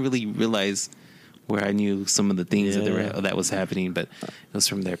movie. I didn't really realize where I knew some of the things that was happening, but it was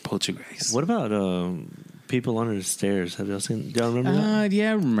from their Poltergeist. What about People Under the Stairs? Have y'all seen? Do y'all remember that?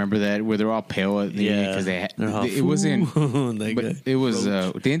 Yeah, I remember that where they're all pale at the end because it wasn't. But it was.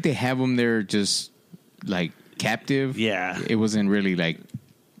 Didn't they have them there just like captive? Yeah, it wasn't really like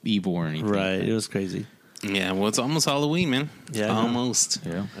evil or anything. Right, it was crazy. Yeah, well, it's almost Halloween, man. Yeah, almost.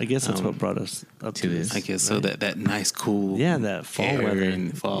 Yeah, I guess that's what brought us up to this. I guess so. That nice, cool. Yeah, that fall weather in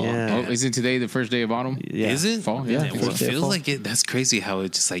the fall. Yeah. Oh, isn't today the first day of autumn? Yeah. Is it fall? Yeah, Well, it feels like it. That's crazy how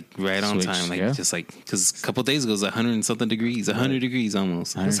it just like right on Switched, time, like yeah. just like because a couple of days ago it was 100 and something degrees, 100 degrees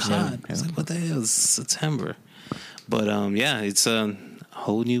almost. It was hot. 107, It's like what the hell? It's September, but yeah, it's a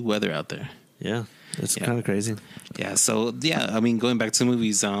whole new weather out there. Yeah, it's kind of crazy. Yeah, so yeah, I mean, going back to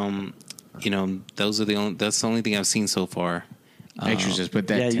movies, you know, that's the only thing I've seen so far. Exorcist, but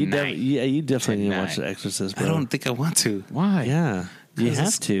that Yeah, tonight. you definitely need to Tonight. watch The Exorcist, bro. I don't think I want to. Why? Yeah, you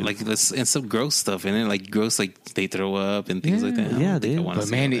have to. Like, and some gross stuff in it, like gross, like they throw up and things like that. I don't Yeah, think I dude. wanna But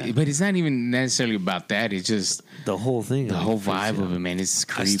see man, all that. but it's not even necessarily about that. It's just the whole thing. the whole vibe of it, man. It's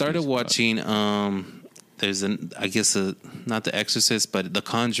I creepy. started as fuck. watching. There's not The Exorcist, but The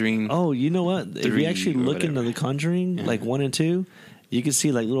Conjuring. Oh, you know what? If you actually or look into whatever. The Conjuring, like 1 and 2, you can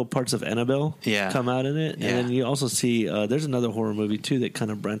see like little parts of Annabelle come out in it, Yeah. and then you also see there's another horror movie too that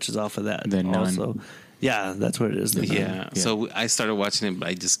kind of branches off of that. The Nun. Also, yeah, that's what it is. The Nun. Yeah. So I started watching it, but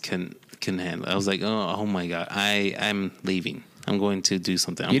I just couldn't handle it. I was like, oh my god, I'm leaving. I'm going to do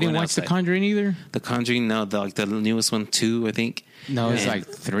something. I'm You didn't going watch The outside. Conjuring either? The Conjuring? No, the newest one, 2, I think. No, it's And like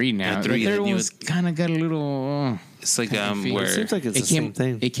 3 now. Yeah, 3, The third the one's newest- kind of got a little. It's like Kinda where It seems like it's the came. same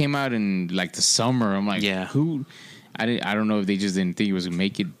thing. It came out in like the summer. I'm like, Yeah. who? I don't know if they just didn't think it was gonna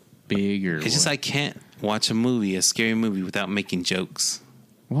make it big or. it's just what. I can't watch a scary movie, without making jokes.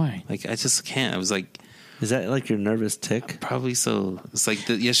 Why? Like I just can't. I was like, Is that like your nervous tick? probably so. It's like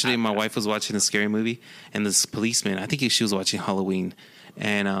yesterday, my wife was watching a scary movie, and this policeman. I think she was watching Halloween,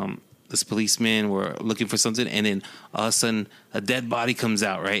 and this policeman were looking for something, and then all of a sudden, a dead body comes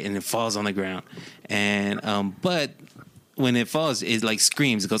out, right, and it falls on the ground, and but when it falls, it like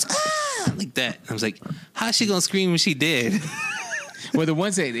screams. It goes like that. I was like, how's she gonna scream when she dead? Well, the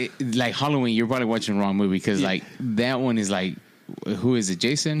ones that like Halloween, you're probably watching the wrong movie because like that one is like, who is it?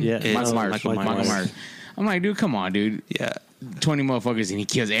 Jason? Yeah, Michael Myers. Michael Myers. I'm like, dude, come on, dude. Yeah. 20 motherfuckers and he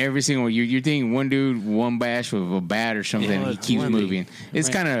kills every single one. You're thinking one dude, one bash with a bat or something, and he keeps moving. It's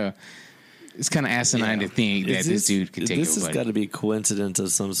kind of asinine to think that this dude could take This has everybody. got to be coincidence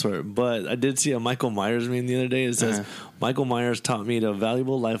of some sort. But I did see a Michael Myers meme the other day. It says, Michael Myers taught me a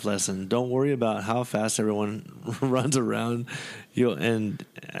valuable life lesson. Don't worry about how fast everyone runs around you. And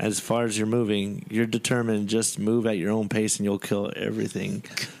as far as you're moving, you're determined. Just move at your own pace and you'll kill everything.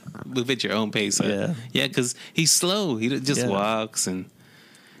 Move at your own pace. Yeah. Yeah, because he's slow. He just Yeah. walks and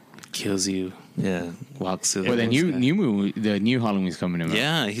kills you. Yeah. Walks to Well, the new movie, the new Halloween's coming out.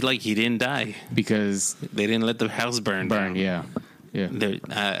 Yeah, he didn't die. Because They didn't let the house burn down. yeah. There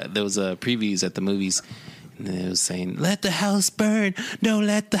was previews at the movies, and it was saying, "Let the house burn! Don't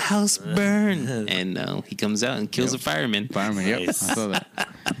let the house burn!" And he comes out and kills a fireman. Fireman, yep. Nice. I saw that.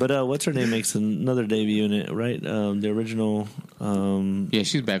 But what's her name makes another debut in it, right? The original. Yeah,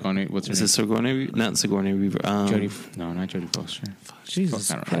 she's back on it. What's her Is name? it Sigourney? Not Sigourney Weaver. No, not Jodie Foster. Jesus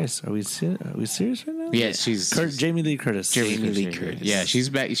Fuck, I don't know. Christ. Are we serious right now? Yeah, she's Jamie Lee Curtis. Jamie Lee Curtis. Yeah, she's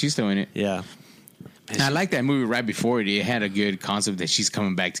back. She's still in it. Yeah. I like that movie right before it. It had a good concept that she's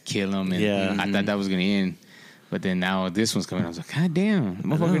coming back to kill him, and Yeah. I thought that was gonna end. But then now this one's coming. I was like, God damn, the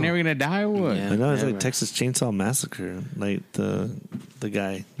know. motherfucker never gonna die or what? Yeah. I know it's like Never. Texas Chainsaw Massacre, like the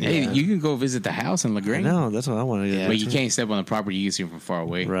guy. Hey, Yeah. you can go visit the house in I LaGrange, know that's what I want to get. but you can't step on the property. You can see it from far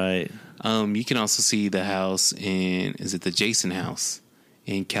away. Right. You can also see the house is it the Jason House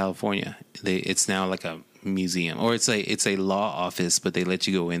in California? It's now like a museum, or it's a law office, but they let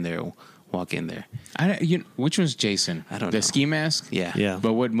you go in there, walk in there. Which one's Jason? I don't the know. ski mask. Yeah, Yeah.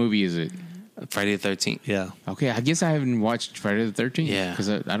 But what movie is it? Friday the 13th. Yeah. Okay, I guess I haven't watched Friday the 13th. Yeah. because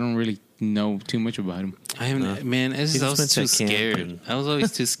I don't really know too much about him. I haven't, man. It's just, I was just too went to camp scared. and- I was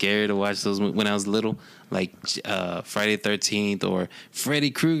always too scared to watch those when I was little, like Friday the 13th or Freddy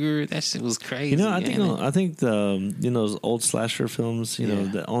Krueger. That shit was crazy. You know, I think man. those old slasher films. You know,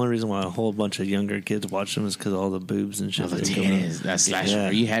 Yeah. the only reason why a whole bunch of younger kids watch them is because of all the boobs and shit. The that come out. titties, that slasher. Yeah.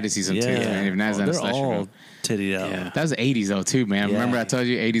 You had to see some titties, man. If not, it's not a they're slasher. all film. tittied out. Yeah. That was the 80s though too, man. Yeah. Remember I told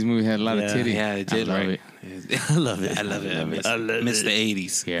you 80s movie had a lot Yeah. of titties. Yeah, it did. I love right? it. I love it. I love it. I love miss it. the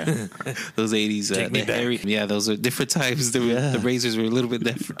 80s. Yeah. Those 80s. Take me the back. hairy, yeah, those are different times. Yeah. The razors were a little bit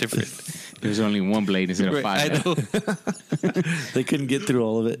different. There's only one blade instead of Right, five. I know. They couldn't get through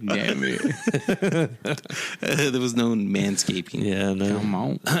all of it. Damn it. There was no manscaping. Yeah, no. Come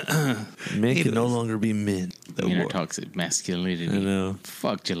on. Men can no Anyways. longer be men. Inner toxic masculinity. I know.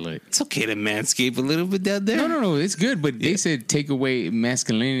 Fuck Gillette. It's okay to manscape a little bit down there. No, it's good. But they said take away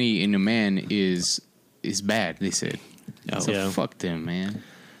masculinity in a man is bad. They said. Oh. So Yeah. fuck them, man.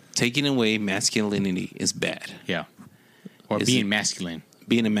 Taking away masculinity is bad. Yeah. Or Is being it- masculine.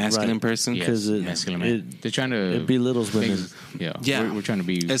 Being a masculine Right. person. Yes, 'Cause masculine man. They're trying to. It belittles women. Yeah. Yeah. We're trying to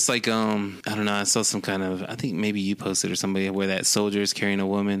be. It's like I don't know. I saw some kind of. I think maybe you posted or somebody where that soldier is carrying a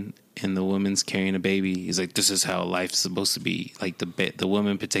woman and the woman's carrying a baby. He's like, "This is how life's supposed to be. Like the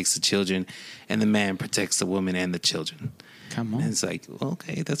woman protects the children, and the man protects the woman and the children." Come And on. it's like, well,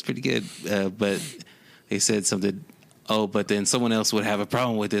 okay, that's pretty good. But they said something. Oh, but then someone else would have a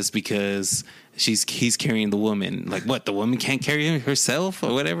problem with this because he's carrying the woman. Like, what? The woman can't carry herself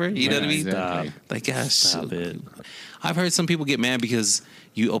or whatever. You know what I mean? Exactly. Like, gosh, Stop it. I've heard some people get mad because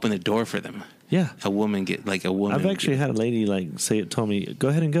you open the door for them. Yeah. A woman get like a woman. I've actually had a lady like say it, told me, go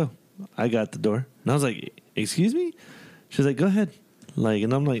ahead and go. I got the door. And I was like, excuse me? She's like, go ahead. Like,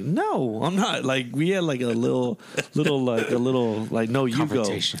 and I'm like, no, I'm not. Like, we had like a little, no, you go.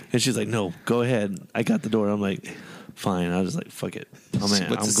 Confrontation. Oh, And she's like, no, go ahead. I got the door. I'm like, fine. I was like, fuck it. I'm She in.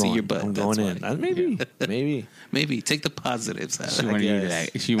 wants I'm to see going. your butt, I'm that's going in. why. Maybe, maybe. Maybe take the positives out She of it. wanted,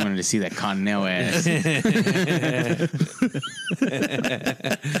 guess. she wanted to see that Connell ass.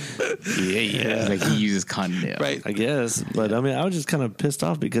 Yeah. Like he uses Connell. Right. I guess, but I mean, I was just kind of pissed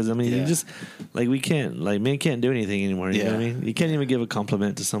off because I mean, Yeah. you just like men can't do anything anymore. You know what I Yeah. mean? You can't even give a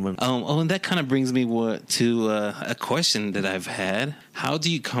compliment to someone. And that kind of brings me to a question that I've had. How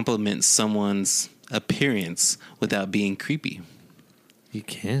do you compliment someone's appearance without being creepy? You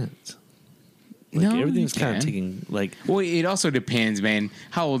can't. Like No, everything's you kind of can. taking like Well, it also depends, man.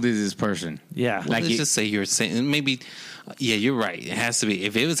 How old is this person? yeah. Well, Like let's it- just say you're saying maybe. Yeah, you're right. It has to be.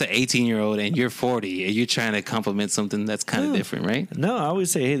 If it was an 18-year-old and you're 40 and you're trying to compliment something, that's kind of Yeah. different, right? No, I always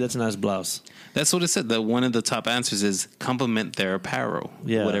say, hey, that's a nice blouse. That's what it said. That one of the top answers is compliment their apparel,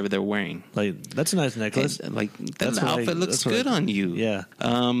 Yeah. whatever they're wearing. Like that's a nice necklace. And, like That's that what outfit looks that's what good on you. Yeah.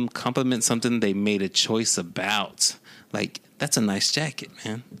 Compliment something they made a choice about. Like that's a nice jacket,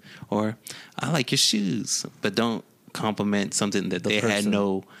 man. Or I like your shoes, but don't compliment something that they had person.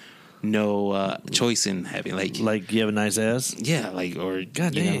 no choice in having. Like you have a nice ass. yeah, like or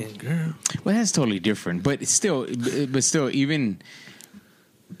God you know. damn, girl. Well, that's totally different. But it's still, even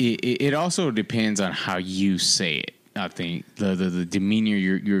it also depends on how you say it. I think the demeanor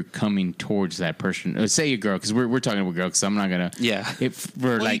you're coming towards that person. Say a girl, because we're talking about girl. Because I'm not gonna. Yeah. If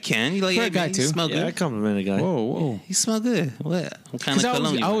we're Well, like you can. You like, for hey, a guy man, too. you smell Yeah, I good. compliment a guy. Whoa. You smell good. What? What kind Because of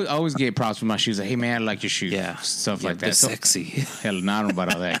cologne? I always get props for my shoes. Like, hey man, I like your shoes. Yeah. Stuff Yeah, like they're that. So, sexy. hell, no, I don't know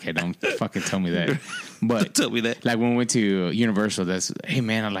about all that. Okay, don't fucking tell me that. But Tell me that. like when we went to Universal, that's hey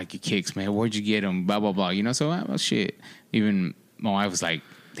man, I like your kicks, man. Where'd you get them? Blah blah blah. You know, so well, shit. Even my wife was like,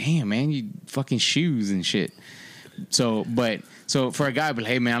 damn man, you fucking shoes and shit. So for a guy, but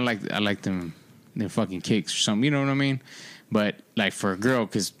hey man, I like them fucking kicks or something. You know what I mean? But like for a girl,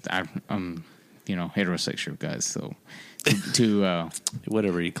 because I'm heterosexual guys, so to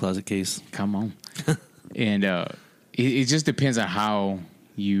Whatever, you closet case. come on, and it just depends on how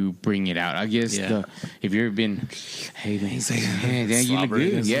you bring it out. I guess Yeah. if you've been, hey man, like, damn, you look slobbering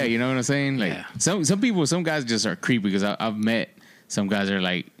good. and Yeah, stuff. you know what I'm saying? Like Yeah. some guys just are creepy because I've met some guys that are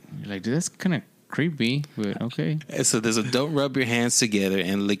like, dude, that's kind of creepy, but okay. So there's a don't rub your hands together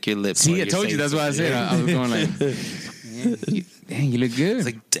and lick your lips. See, while I you're told you saying that's what I something. said. I was going like, dang, you look good. It's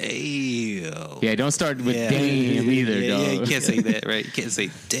like, damn. Yeah, don't start with Yeah. damn either, yeah, dog. yeah, you can't say that, right? You can't say,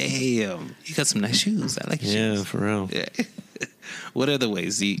 damn. You got some nice shoes. I like your Yeah, shoes. for real. Yeah. What other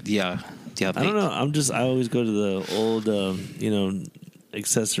ways do y'all think? I don't know. I always go to the old,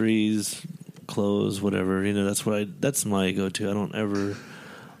 accessories, clothes, whatever. You know, that's my go-to. I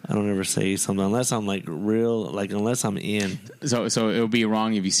don't ever say something unless I'm like real, like unless I'm in. So it would be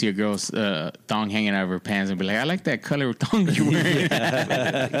wrong if you see a girl's thong hanging out of her pants and be like, I like that color thong you're wearing.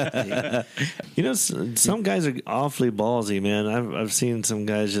 You know, some guys are awfully ballsy, man. I've seen some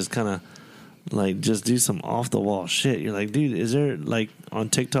guys just kind of like just do some off the wall shit. You're like, dude, is there like on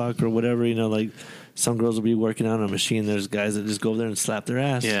TikTok or whatever? You know, like some girls will be working out on a machine. There's guys that just go over there and slap their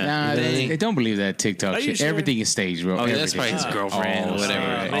ass. Yeah. Nah, They- don't believe that TikTok Are you shit. sure? Everything is staged, bro. Oh, yeah, that's Everything. probably his girlfriend or All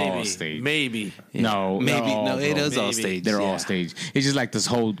whatever, staged. right? All staged. Maybe. No, Maybe. they're all, No, it bro. is all Maybe. staged. They're all Yeah. staged. It's just like this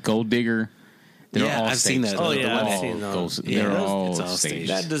whole gold digger They're Yeah, all I've seen staged. that. Oh, The yeah, one I've that- seen those. Ghosts. Yeah, They're it's all all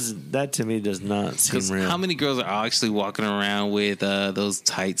staged. That to me does not seem Because real. how many girls are actually walking around with those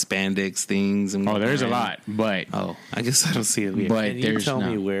tight spandex things? And Oh, there's a around? lot, but Oh, I guess I don't see it. but And you there's tell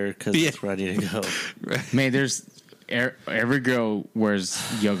me not. where, because Yeah. that's where I need to go. Man, there's every girl wears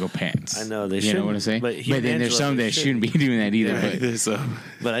yoga pants. I know, they You know shouldn't, what I'm saying? but But, he then there's Angela, some they that shouldn't be doing that either. But so,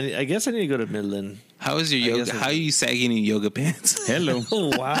 But I guess I need to go to Midland. how is your I yoga? guess How are you sagging in yoga pants? hello.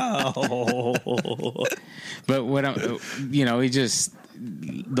 Oh, wow. But what I'm, it just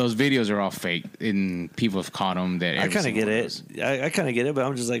those videos are all fake, and people have caught them. That I every kind of single get one it. was. I kind of get it, but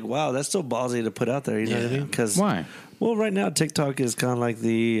I'm just like, wow, that's so ballsy to put out there. You know what I Yeah. mean? Because Why? Well, right now TikTok is kind of like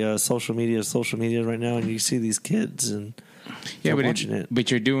the social media right now, and you see these kids and Yeah, they're but watching it.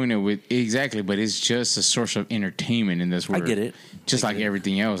 but you're doing it with exactly. But it's just a source of entertainment, and that's where get it. Just I like get it.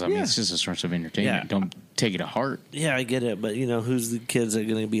 everything else, I mean, Yeah. it's just a source of entertainment. Yeah. Don't take it to heart. Yeah, I get it, but who's the kids that are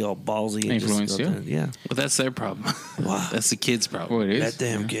going to be all ballsy and Influenced, just go yeah. to- yeah. Well, that's their problem. Wow. That's the kids' problem. Well, it is. That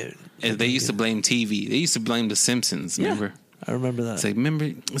damn kid. And they used to blame TV. They used to blame The Simpsons. Yeah. Remember? I remember that. It's like, remember?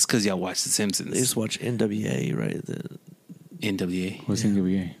 It's because y'all watched The They used Simpsons. to watch NWA, right? NWA. What's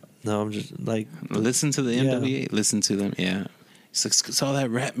NWA? No, I'm just like, Listen to the Yeah. NWA. Listen to them. Yeah. It's all that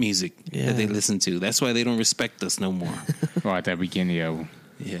rap music Yeah. that they listen to. That's why they don't respect us no more. Well, at that beginning, yeah.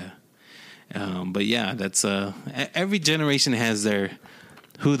 Yeah. But yeah, that's every generation has their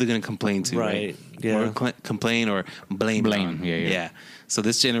who they're going to complain to, right? Right, yeah. Or complain or blame. Blame, on. yeah. So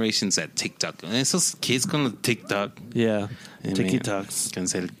this generation's at TikTok. And it's just kids going to TikTok. yeah, And Tiki man, Talks. Can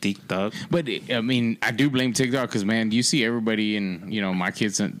say TikTok. But I mean, I do blame TikTok because, man, you see everybody, and my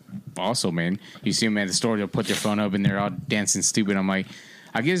kids also, man. You see them at the store; they'll put their phone up and they're all dancing stupid. I'm like,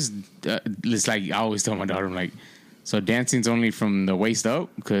 I guess it's like I always tell my daughter, I'm like, so dancing's only from the waist up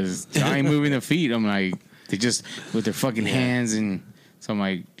because I ain't moving their feet. I'm like, they just with their fucking hands, and so I'm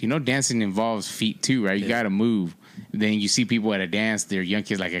like, dancing involves feet too, right? You got to move. Then you see people at a dance, they're young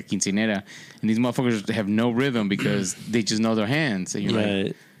kids like a quinceanera, and these motherfuckers have no rhythm because they just know their hands. And you're like,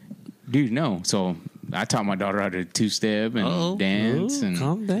 Right. dude, no. So I taught my daughter how to two-step and dance, Ooh, and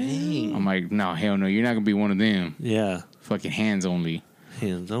calm down. I'm like, no, hell no, you're not gonna be one of them. Yeah, Fucking hands only.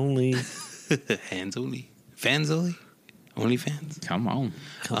 hands only. Hands only. Fans only. Only fans. Come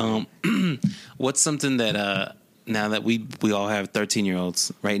on. What's something that now that we all have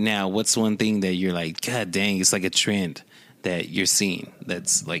 13-year-olds right now, what's one thing that you're like, God dang, it's like a trend that you're seeing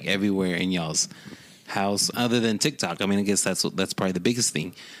that's like everywhere in y'all's house other than TikTok? I mean, I guess that's probably the biggest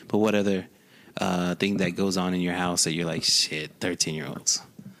thing. But what other thing that goes on in your house that you're like, shit, 13-year-olds?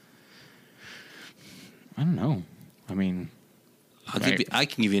 I don't know. I mean, I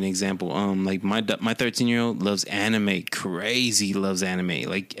can give you an example. Like my 13-year-old loves anime, crazy loves anime.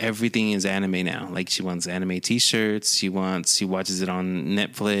 Like everything is anime now. Like she wants anime T-shirts. She watches it on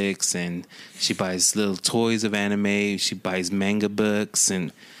Netflix, and she buys little toys of anime. She buys manga books,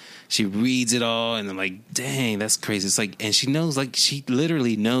 and she reads it all. And I'm like, dang, that's crazy. It's like, and she knows, like, she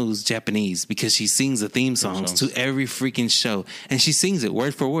literally knows Japanese because she sings the theme songs to every freaking show, and she sings it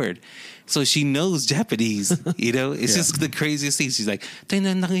word for word. So she knows Japanese, It's just the craziest thing. She's like, ding,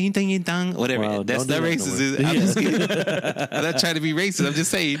 ding, ding, ding, ding, whatever. Wow, That's don't not do that racist. no more. I'm just kidding. I'm not trying to be racist. I'm just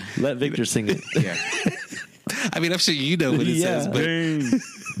saying. Let Victor sing it. yeah. I mean, I'm sure you know what it says,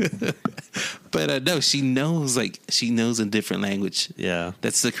 but no, she knows a different language. Yeah.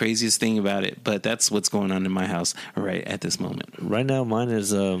 That's the craziest thing about it. But that's what's going on in my house right at this moment. Right now, mine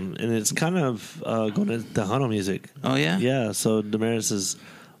is, and it's kind of going to Tejano music. Oh yeah, Yeah, so Damaris is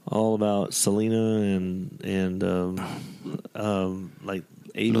all about Selena and like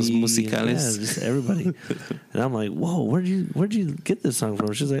 80 Los Musicales. yeah, just everybody. And I'm like, whoa, where'd you get this song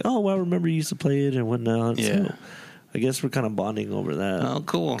from? She's like, oh, well, I remember you used to play it and whatnot. Yeah. So I guess we're kind of bonding over that. Oh,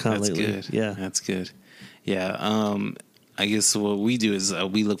 cool. Kinda That's lately. good. Yeah. That's good. Yeah. I guess what we do is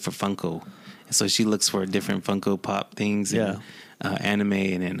we look for Funko. So she looks for different Funko Pop things. And, anime,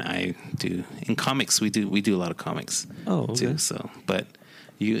 and then I do in comics. We do a lot of comics. Oh, okay. Too. So, but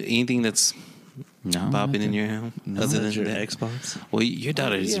anything that's popping in your house other than Your that? Xbox? Well, your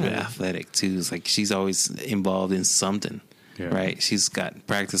daughter is yeah. athletic too. It's like she's always involved in something, right? She's got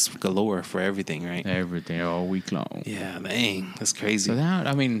practice galore for everything, right? Everything all week long. Yeah, dang, that's crazy. So that,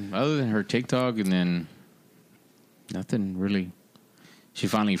 I mean, other than her TikTok, and then nothing really. She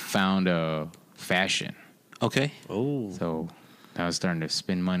finally found fashion. Okay, Oh. So I was starting to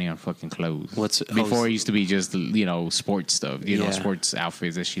spend money on fucking clothes. What's- Before it used to be just sports stuff, Yeah. sports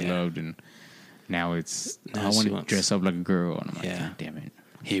outfits that she loved, and now it's Now I she want to wants- dress up like a girl, and I'm like, Yeah. God damn it.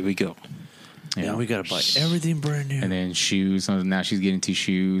 here we go. Yeah, we got to buy everything brand new. And then shoes. So now she's getting into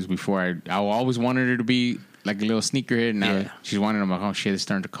shoes. Before I always wanted her to be like a little sneakerhead. And now Yeah. she's wanting them. Like, oh shit, it's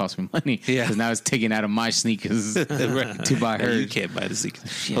starting to cost me money. Yeah. Because now it's taking out of my sneakers to buy No, her. you can't buy the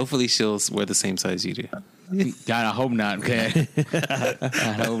sneakers. Hopefully, she'll wear the same size you do. God, I hope not. Okay,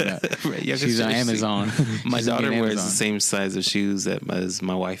 I hope not. Right, yeah, 'cause She's on Amazon. My She's daughter getting wears Amazon. the same size of shoes as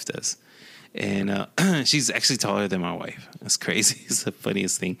my wife does. And she's actually taller than my wife. That's crazy. It's the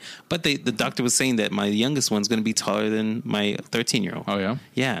funniest thing. But the doctor was saying that my youngest one's going to be taller than my 13-year-old. Oh yeah.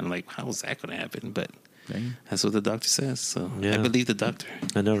 Yeah, and I'm like, how is that going to happen? But Dang. that's what the doctor says. So I Yeah. believe the doctor.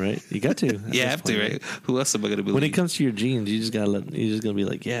 I know, right? You got to. at Yeah, I this have to, point, right? Who else am I going to believe? When it comes to your genes, you just you're just gonna be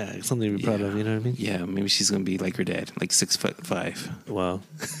like, yeah, something to be proud of. You know what I mean? Yeah, maybe she's going to be like her dad, like 6'5". Wow.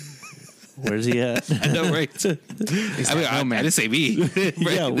 Where's he at? I know, right? I didn't say me.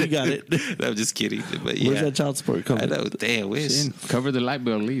 Yeah, we got it. No, I'm just kidding. But yeah, Where's that child support coming? I know. Damn, wish. Shit, cover the light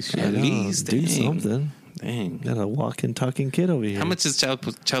bill at least. At Shit. least, do dang. something. Dang. Got a walking, talking kid over here. How much is child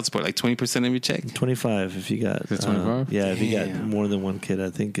support? Like 20% of your check? 25 if you got. Is it 25? Yeah, if you got Damn. more than one kid, I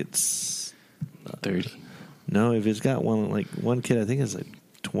think it's 30. no. If it's got one kid, I think it's like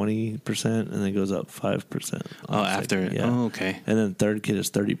 20%, and then it goes up 5%. Oh, after it. Yeah. Oh, okay. And then third kid is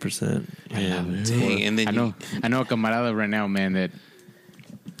 30%. And Dang. And then I know a camarada right now, man. That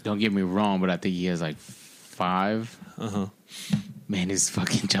don't get me wrong, but I think he has like 5. uh-huh. Man, his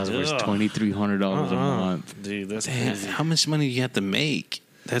fucking child support is Ugh. $2,300 a month. Dude, that's damn, crazy. how much money do you have to make?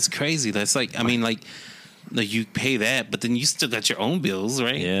 That's crazy. That's like, I mean, like you pay that, but then you still got your own bills,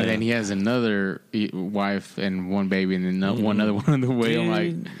 right? Yeah. And then he has another wife and one baby, and then one other one on the way. I'm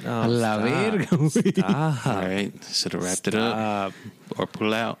like, Dude. a la verga. güey. Stop. All right. Should have wrapped it up Stop. or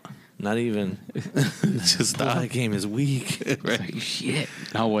pull out. Not even. Just stop. That game is weak. Right. Shit.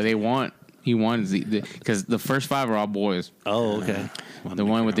 No, what they want, he wants because the first 5 are all boys. Oh, okay. The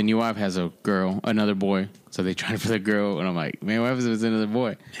one with the new wife has a girl, another boy. So they trying for the girl, and I'm like, man, what happens if it's another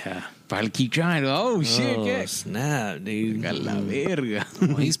boy? Yeah. Probably keep trying. Oh shit, Oh, yeah. snap, dude. A la verga.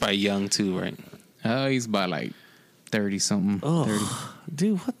 Well, he's probably young too, right? Oh, he's about like 30 something. 30. Oh,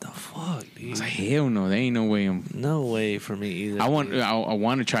 dude, what the fuck, I dude? was like, hell no, there ain't no way No way for me either. I want dude. I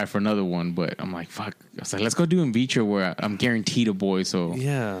want to try for another one, but I'm like, fuck. I was like, let's go do in vitro where I'm guaranteed a boy. So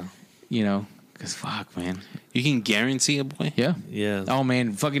Yeah, you know, because fuck, man. You can guarantee a boy? Yeah. yeah. Oh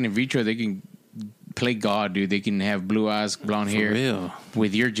man, fucking in vitro, they can play God, dude. They can have blue eyes, blonde For hair. real?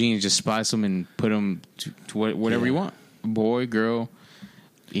 With your genes, just spice them and put them to whatever you want. Boy, girl,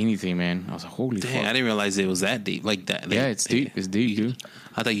 anything, man. I was like, holy Dang, fuck. I didn't realize it was that deep. Like that. Yeah, it's deep. It's deep, dude.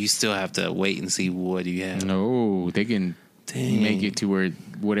 I thought you still have to wait and see what you have. No, they can Dang. make it to where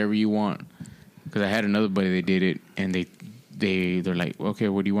whatever you want. Because I had another buddy that did it, and they're like, okay,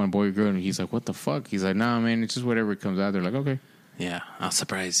 what do you want, boy or girl? And he's like, what the fuck? He's like, nah, man, it's just whatever comes out. They're like, okay, Yeah, I'll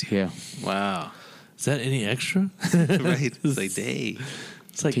surprise you. yeah. Wow. Is that any extra? Right. It's like, dang.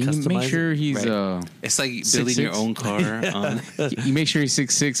 It's like Can you make customizing. sure he's Right. It's like building your 6'6"? own car. On, you make sure he's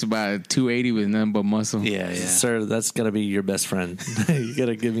 6'6", about 280 with nothing but muscle. yeah. Sir, that's gotta be your best friend. You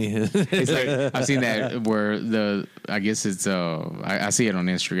gotta give me his. It's like, I've seen that where I guess it's I see it on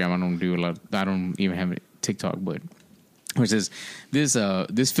Instagram. I don't do a lot. I don't even have it TikTok, but where it says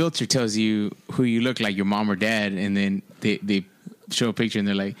this filter tells you who you look like, your mom or dad, and then they show a picture and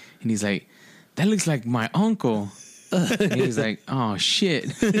they're like, and he's like, that looks like my uncle. And he's like, oh shit.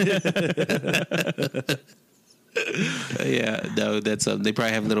 Yeah, no, that's they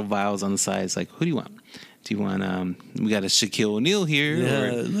probably have little vials on the sides. Like, who do you want? Do you want we got a Shaquille O'Neal here, Yeah,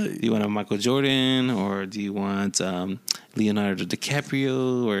 or like- do you want a Michael Jordan, or do you want Leonardo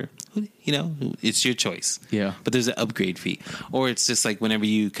DiCaprio, or it's your choice. Yeah. But there's an upgrade fee, or it's just like whenever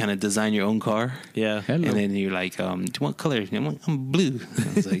you kind of design your own car. Yeah. Hello. And then you're like, do you want color? I'm blue.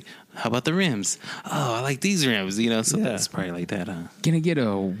 I was like, how about the rims? Oh, I like these rims, So Yeah. that's probably like that, huh? Can I get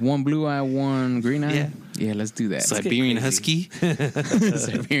a one blue eye, one green eye? Yeah. Yeah, let's do that. Siberian crazy. Husky.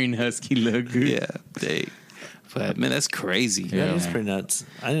 Siberian Husky look good. Yeah. Dang. But man, that's crazy. Yeah. That is pretty nuts.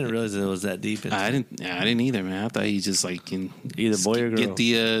 I didn't realize it was that deep. I didn't either, man. I thought you just like can Either boy or girl. get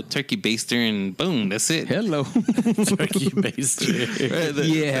the turkey baster and boom, that's it. Hello. turkey baster.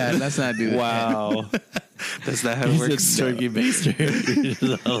 Yeah, let's not do that. Wow. That's not how it works. Turkey baster.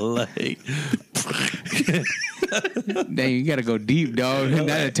 Dang, you gotta go deep, dog. Not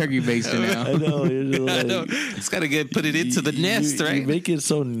a turkey baster I now. know. You're just I like, know. It's got to put it into the nest, you, right? You make it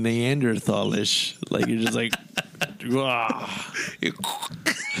so Neanderthalish. Like you're just like, "Ah."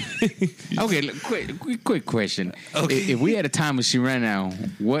 Okay, look, quick question. Okay. If we had a time machine right now,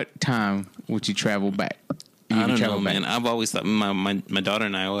 what time would you travel back? You I can don't travel know, back. man. I've always thought my daughter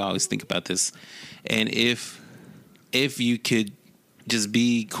and I always think about this, and if you could just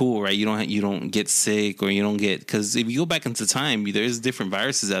be cool, right? You don't get sick, or you don't get, because if you go back into time, there's different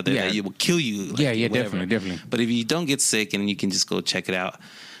viruses out there that will kill you. Like, definitely. But if you don't get sick and you can just go check it out,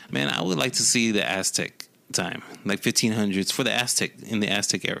 man, I would like to see the Aztec time, like 1500s for the Aztec, in the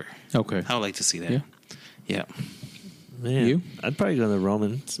Aztec era. Okay. I would like to see that. Yeah. Man, You? I'd probably go to the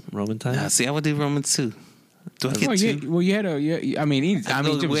Roman time. See, I would do Romans too. Do I get two? You had a. I mean,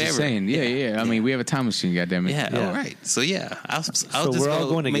 just wherever. saying. Yeah. I mean, we have a time machine. Goddamn it. Yeah. Yeah. All right. So yeah, I'll So just we're all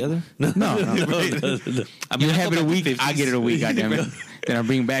going together? No. I mean, You I'll have go it a back week. to 50s. I get it a week. Goddamn it. Then I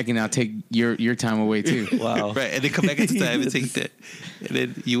bring back and I'll take your time away too. Wow. Right, and then come back into time and take that, and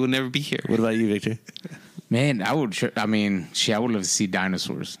then you will never be here. What about you, Victor? Man, I would. I mean, shit, I would love to see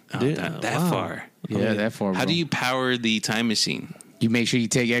dinosaurs. Oh, Dude, that wow. far. Yeah, that far. How bro. do you power the time machine? You make sure you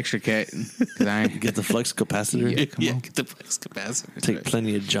take extra cat. 'Cause I ain't, Get the flux capacitor. Yeah. Come on. Get the flex capacitor. Take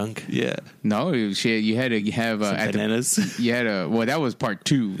plenty of junk. Yeah, no, shit. You had to have some at the, bananas. you had a. Well, that was part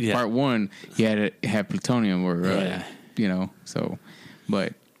 2. Yeah. Part 1, you had to have plutonium, or Yeah. you know. So,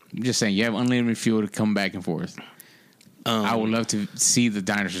 but I'm just saying, you have unlimited fuel to come back and forth. I would love to see the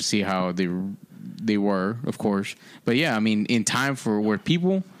dinosaurs, see how they were, of course. But yeah, I mean, in time for where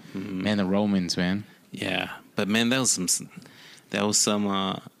people, man, the Romans, man. Yeah, but man, that was some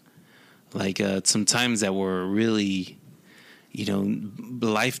some times that were really,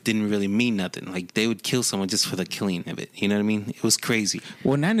 life didn't really mean nothing. Like they would kill someone just for the killing of it. You know what I mean? It was crazy.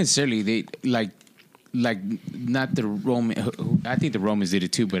 Well, not necessarily. They like not the Roman. I think the Romans did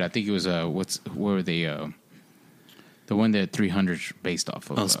it too, but I think it was what were they? The one that 300s based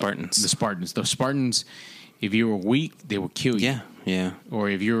off of. Spartans. The Spartans. The Spartans. If you were weak, they would kill you. Yeah. Or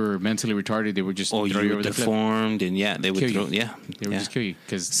if you were mentally retarded, they would just Or throw you you were over the cliff. deformed, and they would Kill throw. you. Yeah, They would just kill you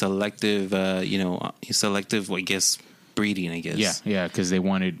because selective. Selective. I guess breeding. I guess. yeah, because they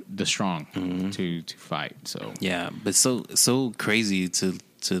wanted the strong to fight. So Yeah, but so crazy to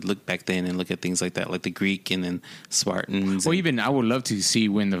look back then and look at things like that, like the Greek and then Spartans. Well, and, even I would love to see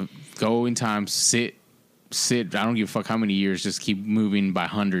when the go in time sit. I don't give a fuck how many years. Just keep moving by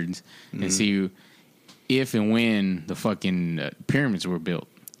hundreds and see if and when the fucking pyramids were built.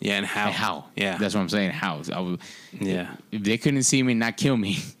 yeah, and how? And how? Yeah, That's what I'm saying. How? yeah. If they couldn't see me and not kill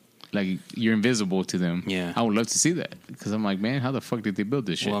me, like you're invisible to them. Yeah. I would love to see that because I'm like, man, how the fuck did they build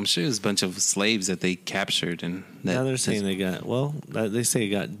this shit? Well, I'm sure there's a bunch of slaves that they captured, and Now they're saying they got they say they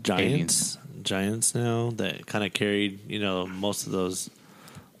got Aliens. giants now that kind of carried most of those.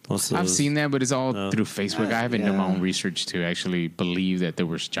 I've seen that, but it's all through Facebook. I haven't done my Yeah. own research to actually believe that there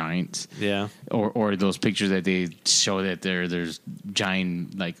was giants. Yeah, Or those pictures that they show that there's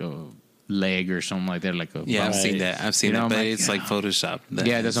giant like a leg or something like that, like a Yeah, I've Right. seen that. I've seen You know, that, I'm but like, it's like Photoshop. That,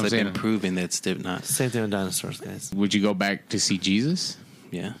 Yeah, that's what I'm they've been saying. proven that's not. same thing with dinosaurs, guys. Would you go back to see Jesus?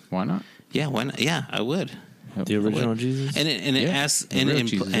 Yeah, Why not? yeah. Why not? Yeah, I would. The original Jesus. And it Yeah, asks the real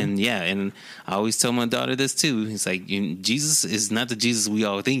Jesus, and I always tell my daughter this too. He's like, Jesus is not the Jesus we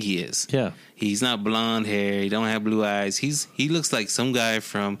all think he is. Yeah. He's not blonde hair. He don't have blue eyes. He looks like some guy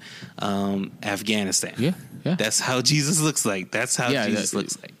from Afghanistan. Yeah. That's how Jesus looks like. That's how Yeah, Jesus that-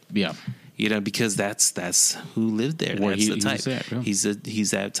 looks like. Yeah. Because that's who lived there. Where That's he the type. was at, yeah.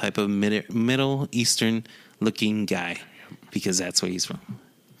 He's that type of Middle Eastern looking guy because that's where he's from.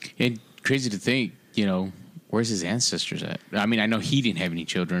 And crazy to think, where's his ancestors at? I mean, I know he didn't have any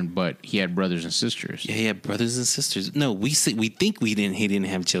children, but he had brothers and sisters. Yeah, he had brothers and sisters. No, we think he didn't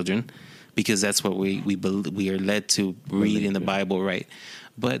have children because that's what we are led to read in the Bible, right?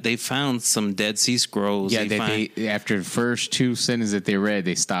 But they found some Dead Sea Scrolls. Yeah, they after the first 2 sentences that they read,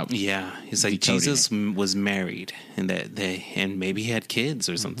 they stopped. yeah, it's like decoding Jesus was married and and maybe he had kids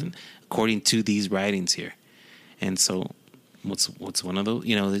or something, according to these writings here. And so, what's one of those?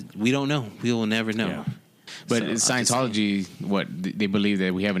 We don't know. We will never know. Yeah. But So, I'm just saying. Scientology, they believe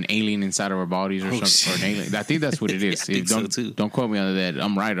that we have an alien inside of our bodies or something, or an alien. I think that's what it is. Yeah, I think so, too. Don't quote me on that.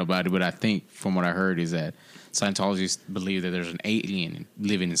 I'm right about it, but I think from what I heard is that Scientologists believe that there's an alien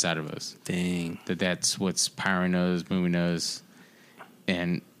living inside of us. Dang. That's what's powering us, moving us,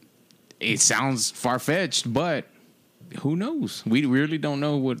 and it sounds far fetched, but who knows? We really don't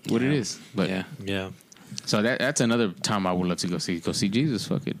know what it is. But Yeah. Yeah. so that's another time I would love to go see Jesus.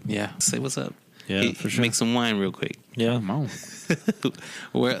 Fuck it. Yeah. Say what's up. Yeah, Hey, for sure. Make some wine real quick. Yeah. Come on.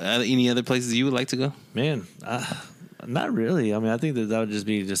 Where any other places you would like to go? Man, not really. I mean, I think that would just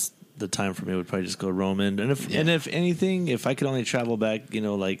be just the time for me would probably just go Roman. And if anything, if I could only travel back,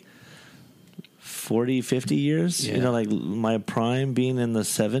 like 40, 50 years, Yeah. like my prime being in the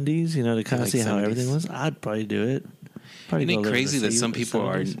 70s, to kind of Like see how 70s. everything was, I'd probably do it. Probably Isn't go it live in crazy the that some people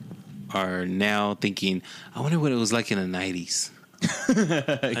 70s. are now thinking, I wonder what it was like in the 90s?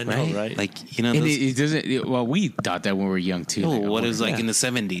 I know, right? Like, you know, And those, it doesn't. Well, we thought that when we were young too. oh, Like, what it was like yeah. in the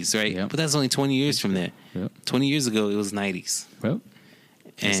 70s, right? Yep. But that's only 20 years from there. Yep. 20 years ago, it was 90s. Well,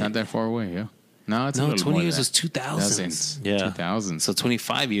 it's not And that far away. Yeah. No, it's a no, little 20 more years than was that. 2000s. Yeah. 2000s. So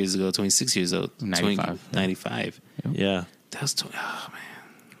 25 years ago, 26 years old, 95. 95. Yeah. That was oh man.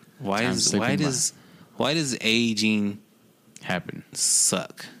 Why Time's is slipping why does aging Happen.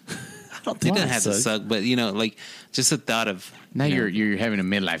 suck? I don't It think doesn't that have to sucks. suck, but you know, like just the thought of Now you know, you're having a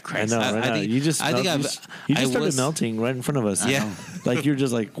midlife I crisis. know, I right now. think- You just, I think you I've- just, you just I started was- melting right in front of us. Yeah. Like you're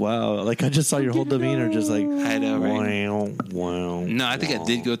just like, wow. Like I just saw your whole demeanor, just like, I know, right? Wow. No, I think I wow.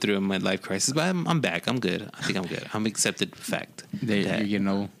 did go through a midlife crisis, but I'm back. I'm good. I think I'm good. I'm accepted the fact That that you're getting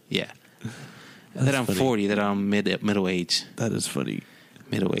old. yeah, that I'm funny. 40, that I'm middle age, That is funny.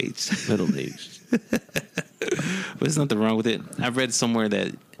 middle age. Middle aged. But there's nothing wrong with it. I've read somewhere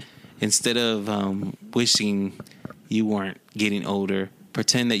that instead of wishing you weren't getting older,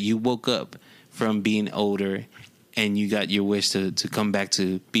 pretend that you woke up from being older and you got your wish to come back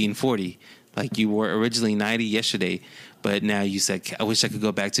to being 40. Like you were originally 90 yesterday, but now you said, I wish I could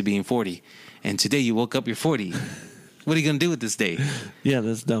go back to being 40. And today you woke up, you're 40. What are you going to do with this day? Yeah,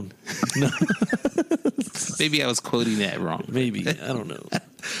 that's dumb. No, Maybe I was quoting that wrong. maybe. I don't know.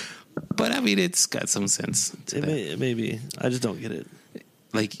 But I mean, it's got some sense to that. Maybe. I just don't get it.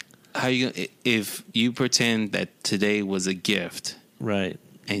 Like, how you gonna, if you pretend that today was a gift, Right.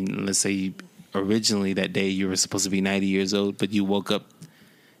 and let's say you, originally that day you were supposed to be 90 years old, but you woke up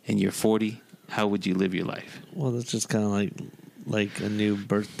and you're 40, how would you live your life? Well, that's just kind of like a new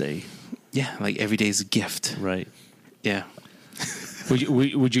birthday. Yeah, like every day is a gift. Right. Yeah.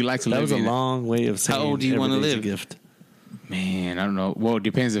 Would you like to That live was a in long way of saying old do you wanna every day's a live? gift. Man, I don't know. Well, it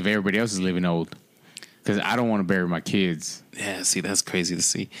depends if everybody else is living old. Because I don't want to bury my kids. Yeah, see, that's crazy to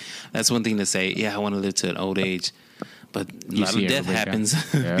see. That's one thing to say, yeah, I want to live to an old age. But a You lot of see death everybody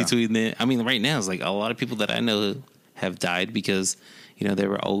happens die. Yeah. between then. I mean, right now, it's like a lot of people that I know have died because, you know, they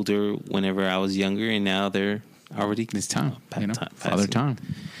were older whenever I was younger, and now they're already It's time. You know, passing. father time.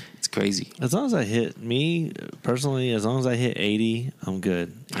 It's crazy. As long as I hit me personally, as long as I hit 80, I'm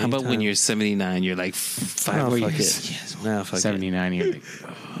good. How about when Anytime- you're 79, you're like 5 No, more fuck years? it. Nah, fuck 79 years. it.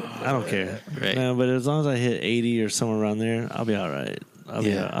 I don't care. Right. No, but as long as I hit 80 or somewhere around there, I'll be all right.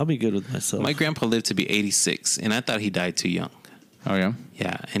 I'll be good with myself. My grandpa lived to be 86, and I thought he died too young. Oh, yeah?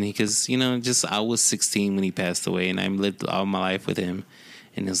 Yeah, and because you know, just I was 16 when he passed away, and I lived all my life with him,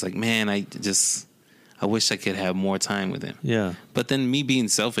 and it was like, man, I wish I could have more time with him. Yeah. But then me being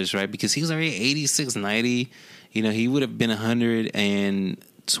selfish, right? Because he was already 86, 90. You know, he would have been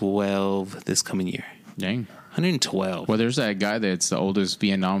 112 this coming year. Dang. 112. Well, there's that guy that's the oldest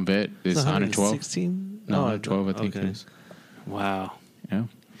Vietnam vet. It's 112. 16? No, 112, I think it is. Wow. Yeah.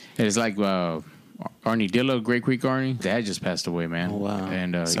 It's like Arnie Dillo, Great Creek Arnie. Dad just passed away, man. Oh, wow.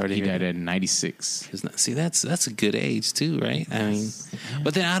 And Sorry to he hear died that. at 96. See, that's a good age too, right? I mean,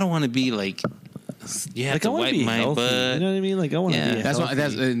 but then I don't want to be like, you have Like, I to want to wipe be my healthy. butt. You know what I mean? Like, I want to Yeah. be That's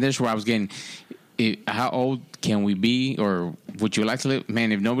healthy. that's where I was getting. How old can we be, or would you like to live?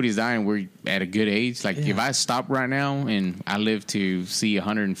 Man, if nobody's dying, we're at a good age. Like, if I stop right now and I live to see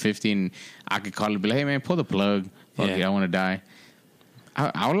 150, and I could call it, be like, hey, man, pull the plug. Fuck Yeah. it, I want to die.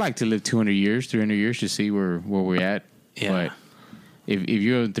 I would like to live 200 years, 300 years to see where we're at. Yeah. But if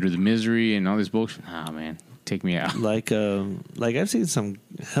you're going through the misery and all this bullshit, nah, man, take me out. Like I've seen some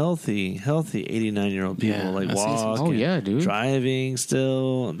healthy 89-year-old people Yeah, like I've seen some- walk, Oh, yeah, dude. driving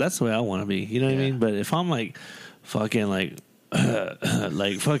still. That's the way I want to be. You know what I Yeah. mean? But if I'm like fucking like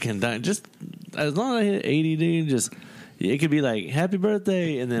fucking dying, just as long as I hit 80, dude, just it could be like happy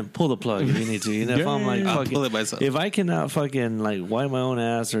birthday and then pull the plug if you need to. You know, if I'm like I'll fucking, pull it myself. if I cannot fucking like wipe my own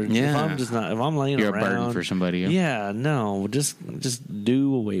ass or if Yeah. I'm just not if I'm laying You're a around burden for somebody. Yeah. yeah, no, just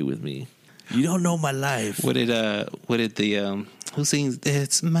do away with me. You don't know my life. What did the who sings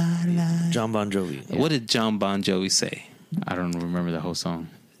 "It's My Life"? John Bon Jovi. What did John Bon Jovi say? I don't remember the whole song.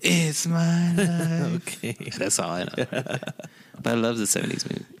 It's my life. Okay. That's all I know. But I love the 70s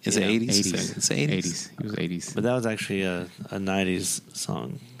movie. Is it 80s? 80s. It's 80s. 80s. It was 80s. But that was actually a 90s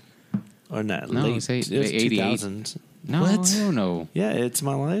song. Or not. No, late, it's it was 88. 2000s. No, What? I don't know. Yeah, It's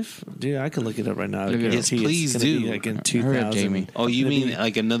My Life. Dude, I can look it up right now. I Look it up. guarantee Yes, please it's gonna do. Be like in Hurry 2000. up, Jamie. Oh, you It's gonna mean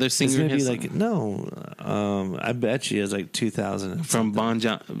like another It's singer? going to be has like, some- no. I bet you it's like 2000. from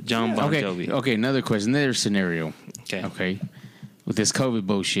John Bon Okay, Jovi. okay. Another question. Another scenario. Okay. Okay. With this COVID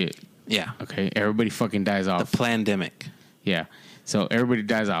bullshit. Yeah. Okay. Everybody fucking dies The off. pandemic. Yeah. So everybody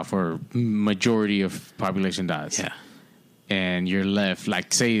dies off, or majority of population dies. Yeah. And you're left,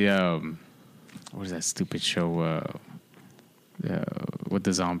 like, say, what is that stupid show? With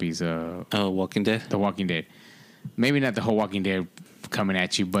the zombies, Oh, Walking Dead. The Walking Dead. maybe not the whole Walking Dead coming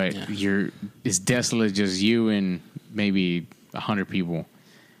at you, but it's desolate, just you and maybe 100 people.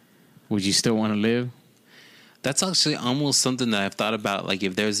 Would you still want to live? That's actually almost something that I've thought about. Like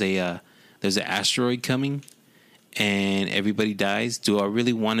if there's an asteroid coming and everybody dies, do I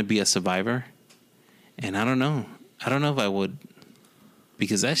really want to be a survivor? And I don't know. I don't know if I would,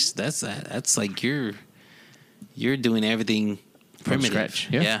 because that's like you're doing everything From primitive. scratch.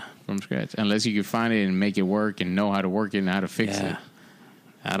 Yeah. From scratch. Unless you can find it and make it work and know how to work it and how to fix it.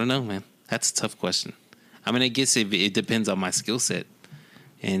 I don't know, man. That's a tough question. I mean, I guess it depends on my skill set.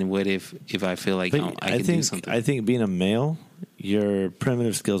 And what if I feel like I can do something? I think being a male, your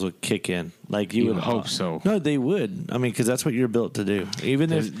primitive skills would kick in. Like you You would hope so. No, they would. I mean, because that's what you're built to do.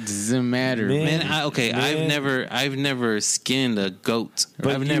 Even It if doesn't matter. Man, I've never skinned a goat.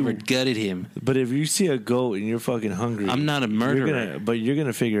 But I've never gutted him. But if you see a goat and you're fucking hungry, I'm not a murderer. You're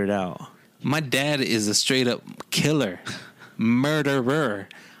gonna figure it out. My dad is a straight up killer, murderer.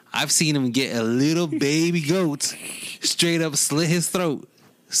 I've seen him get a little baby goat, straight up slit his throat,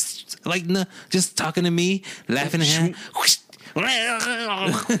 like just talking to me, laughing at him.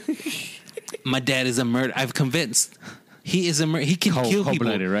 My dad is a murderer. I've convinced. He is a murderer. He can kill people.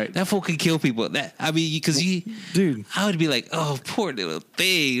 Right? That fool can kill people. Because Dude, I would be like, oh, poor little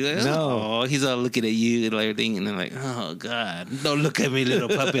thing. Like, No. oh, he's all looking at you and everything, and then like, oh God, don't look at me, little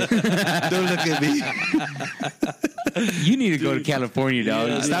puppet. Don't look at me. You need to go to California,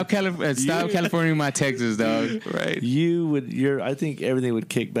 dog. Stop California, my Texas, dog. Right. I think everything would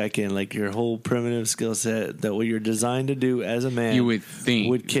kick back in, like your whole primitive skill set that what you're designed to do as a man. You would think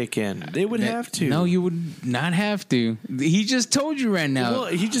would kick in. They would have to. No, you would not have to. He just told you right now. Well,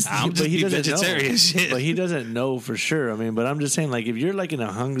 he doesn't vegetarian know. shit. But he doesn't know for sure. I mean, but I'm just saying, like, if you're like in a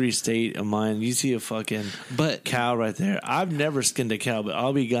hungry state of mind, you see a fucking cow right there. I've never skinned a cow, but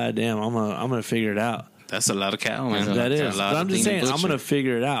I'll be goddamn, I'm gonna figure it out. That's a lot of cow, man. That is. But I'm just saying, I'm gonna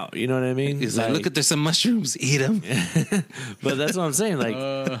figure it out. You know what I mean? He's like, look at there's some mushrooms. Eat them. But that's what I'm saying. Like,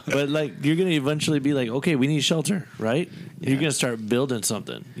 but like, you're gonna eventually be like, okay, we need shelter, right? Yeah. You're gonna start building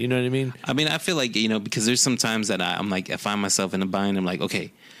something. You know what I mean? I mean, I feel like, because there's some times that I'm like, I find myself in a bind. I'm like,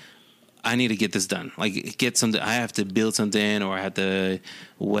 okay, I need to get this done. Like, get something. I have to build something, or I have to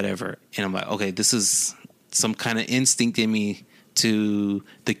whatever. And I'm like, okay, this is some kind of instinct in me to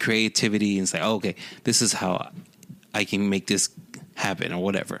the creativity, and say, oh, okay, this is how I can make this happen, or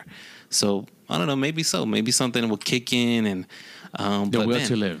whatever. So I don't know, maybe something will kick in, and the will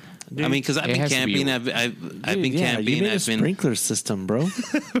to live. Dude, I mean, because I've been camping. I've been camping. You made I've been sprinkler system, bro.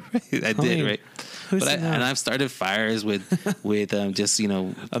 I did, right? But I've started fires with just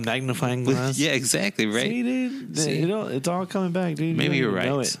a magnifying glass. Yeah, exactly, right. See, dude, it's all coming back, dude. Maybe you're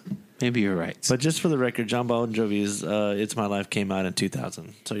know right. it. Maybe you're right. But just for the record, John Bon Jovi's "It's My Life" came out in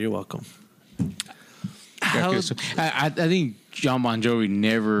 2000, so you're welcome. I think John Bon Jovi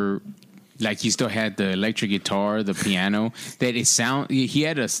never, like, he still had the electric guitar, the piano. He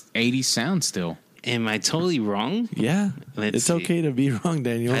had a 80s sound still. Am I totally wrong? Yeah, Let's it's see. okay to be wrong,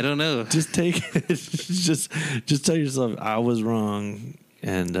 Daniel. I don't know. Just take it. just tell yourself I was wrong,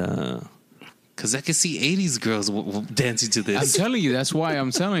 and because I can see 80s girls dancing to this. I'm telling you, that's why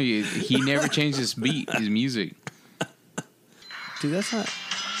I'm telling you, he never changed his music. Dude, that's not.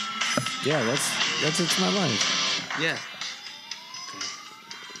 Yeah, that's "It's My Life." Yeah.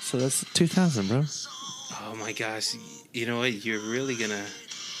 So that's 2000, bro. Oh my gosh! You know what?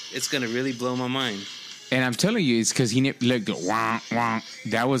 It's gonna really blow my mind. And I'm telling you, it's because he look, wah, wah.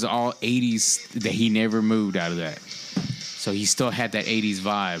 That was all 80s that he never moved out of that. So he still had that 80s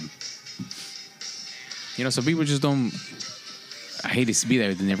vibe. So people just don't. I hate to be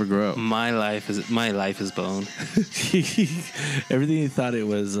there; they never grow up. My life is blown. Everything he thought it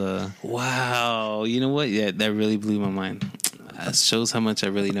was. Wow! You know what? Yeah, that really blew my mind. That shows how much I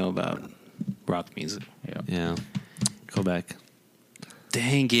really know about rock music. Yeah. Go back.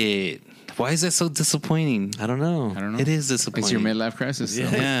 Dang it! Why is that so disappointing? I don't know. It is disappointing. It's your midlife crisis.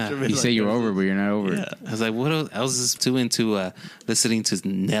 Yeah. You say you're over, but you're not over. Yeah. I was like, what else? I was just too into listening to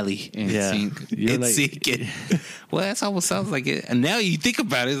Nelly. NSYNC. You're like, well, that's almost sounds like it. And now you think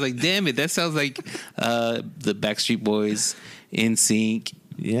about it, it's like, damn it, that sounds like the Backstreet Boys, NSYNC.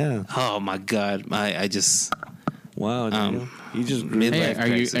 Yeah. Oh my God, I just wow. Daniel. You just midlife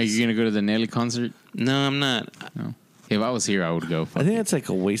Hey, are you gonna go to the Nelly concert? No, I'm not. No. If I was here, I would go. I think that's like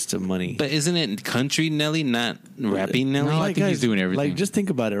a waste of money. But isn't it country Nelly, not rapping Nelly? No, I think he's doing everything. Like, just think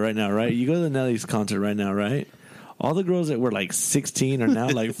about it right now, right? You go to the Nelly's concert right now, right? all the girls that were like 16 are now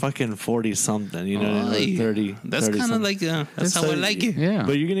like fucking 40 something. You know, Oh, like 30. That's 30 kind of something. like that's how I like it. Yeah.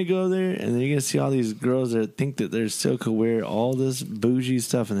 But you're gonna go there and then you're gonna see all these girls that think that they still could wear all this bougie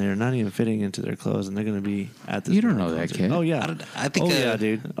stuff and they're not even fitting into their clothes and they're gonna be at this. You don't know concert. that, kid. Oh yeah. I think, Oh yeah,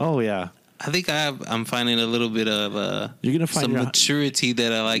 dude. Oh yeah. I think I'm finding a little bit of You're gonna find some your- maturity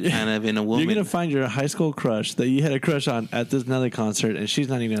that I like kind of in a woman. You're gonna find your high school crush that you had a crush on at this Nelly concert, and she's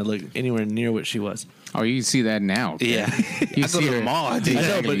not even gonna look anywhere near what she was. Oh, you can see that now. kid. Yeah. You I go to the mall, dude. I know,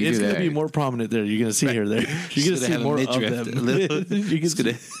 Exactly, but you it's do gonna that. be more prominent there. You're gonna see her there. You're gonna Shoulda see had a more of midriff, them. a little- You're Just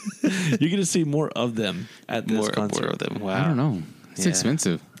gonna, gonna- you're gonna see more of them at this more concert. of them. Wow. I don't know. It's Yeah.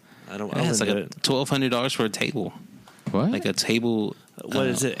 expensive. I don't. Yeah, it's like it. $1,200 for a table. What? Like a table. What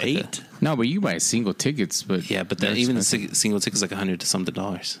is it? like 8? No, but you buy single tickets. But Yeah, but they're even the expensive. single ticket's like $100 to something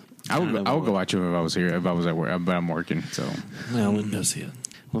dollars. I would go watch it if I was here. If I was at work, but I'm working. So No, I wouldn't go see it.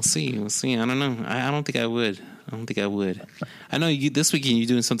 We'll see. We'll see. I don't know. I don't think I would. I know you this weekend you're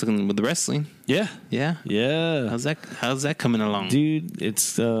doing something with the wrestling. Yeah, Yeah. yeah. How's that coming along? Dude,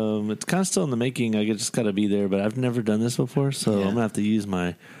 it's kind of still in the making. I just got to be there, but I've never done this before, so Yeah. I'm gonna have to use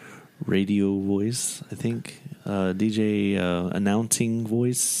my radio voice. I think DJ announcing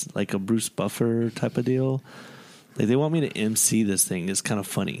voice, like a Bruce Buffer type of deal. Like they want me to MC this thing. It's kind of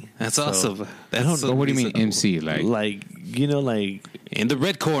funny. That's So, awesome. I don't That's but what do you mean MC? Like you know, like in the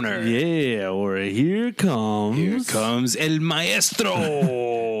red corner? yeah, or here comes Here comes El Maestro.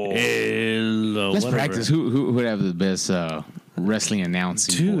 El, Let's whatever. practice. Who would have the best wrestling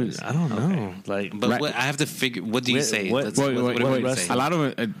announcing? Dude, voice? I don't know. Like, But Right. what, I have to figure. What do you Wait, say? what- Let's- wait, what do you wrestling? say? A lot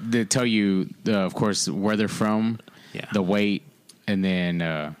of them they tell you, of course, where they're from, Yeah. the weight, and then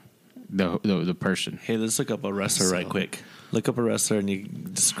the person. hey, let's look up a wrestler right quick. Look up a wrestler and you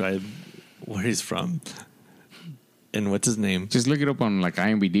describe where he's from and what's his name. Just look it up on like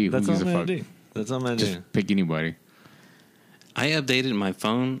IMDb. That's Who all gives I'm a gonna fuck? do. That's all I'm gonna do. Just pick anybody. I updated my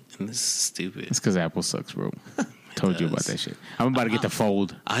phone, and this is stupid. It's because Apple sucks, bro. Told you about that shit. I'm about to get the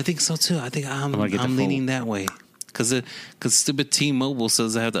fold. I think so too. I think I'm gonna get the leaning phone. that way because stupid T-Mobile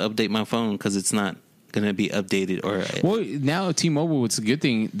says I have to update my phone because it's not gonna be updated or Well, now T-Mobile, it's a good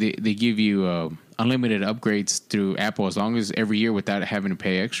thing. They give you unlimited upgrades through Apple as long as every year without having to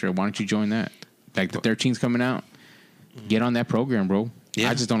pay extra. Why don't you join that? Like the 13's coming out. Get on that program, bro. Yeah.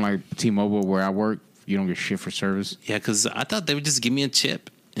 I just don't like T-Mobile where I work. You don't get shit for service. yeah. Because I thought they would just give me a chip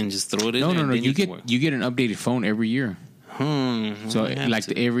and just throw it in. No, there no, and no. then You can work. get an updated phone every year. So I have like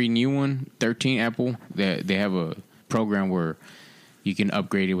to. every new one, 13 Apple, they have a program where you can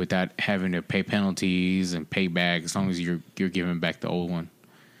upgrade it without having to pay penalties and pay back as long as you're giving back the old one.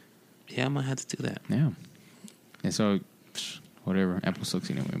 Yeah, I might have to do that. Yeah. And so whatever, Apple sucks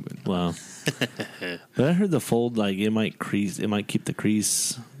anyway, but Wow. But I heard the fold, like it might keep the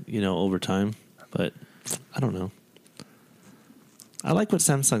crease, over time. But I don't know. I like what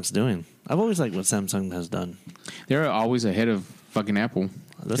Samsung's doing. I've always liked what Samsung has done. they're always ahead of fucking Apple.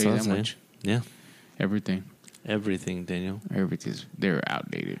 That's Tell what you I'm that saying. much. Yeah. Everything. Everything, Daniel. They're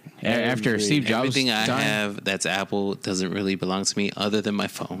outdated. After Steve Jobs Everything I died, have that's Apple doesn't really belong to me other than my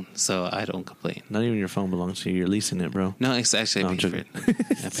phone, so I don't complain. Not even your phone belongs to you. You're leasing it, bro. No, it's actually I No, I'm paid for it.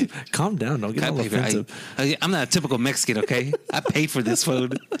 I paid for it. Calm down. Don't get I all paid for it. offensive. I'm not a typical Mexican, okay? I paid for this phone.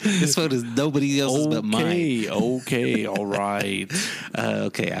 This phone is nobody else's but mine. Okay, all right.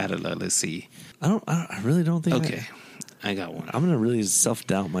 Okay, I don't know. Let's see. I really don't think. Okay, I got one. I'm gonna really self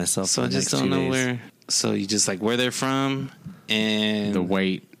doubt myself. So for I the just next don't 2 know days. where. So you just like where they're from and the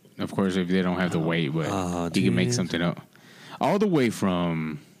weight, of course, if they don't have the weight, but you can make dude. something up. All the way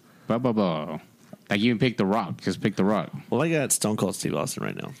from blah blah blah. Like you can pick The Rock. Just pick The Rock. Well, I got Stone Cold Steve Austin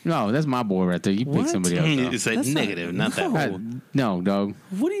right now. No, that's my boy right there. You pick What? somebody else. dog. It's like That's negative, not that. no. one. No, dog.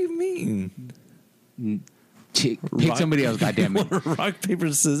 What do you mean? Pick Rock- somebody else. Goddamn it. Rock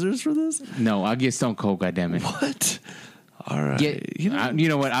paper scissors for this? No, I'll get Stone Cold. Goddamn it. What? All right. Get, you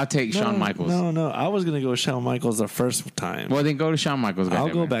know what? I'll take Shawn Michaels. No. I was gonna go with Shawn Michaels the first time. Well, then go to Shawn Michaels. I'll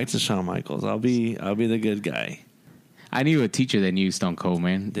goddamn go it. back to Shawn Michaels. I'll be the good guy. I knew a teacher that knew Stone Cold,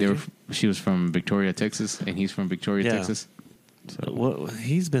 man. Did you? She was from Victoria, Texas, and he's from Victoria, Yeah. Texas. So What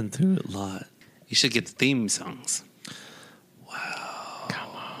he's been through a lot. You should get the theme songs. We're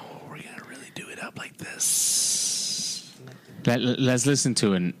gonna really do it up like this. let's listen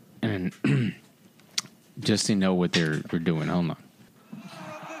to it and just to know what they're doing. Hold on.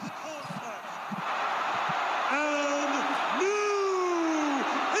 And new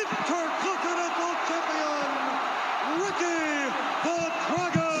Intercontinental Champion, Ricky the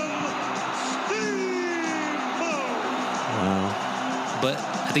Dragon Steamboat. Wow. But I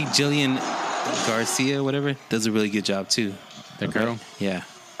think Jillian Garcia, whatever, does a really good job too. The girl. Yeah,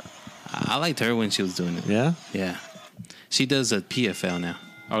 I liked her when she was doing it. Yeah. Yeah. She does a PFL now.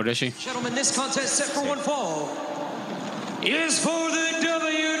 Oh, does she? Gentlemen, this contest set for one fall is for the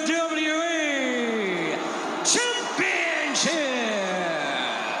WWE Championship.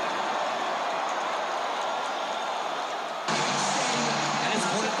 And his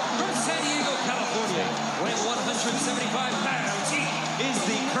opponent from San Diego, California, weighing 175 pounds, is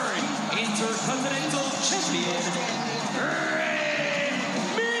the current Intercontinental Champion, Rey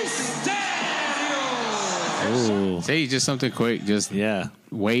Mysterio. Ooh. Say just something quick. Just Yeah.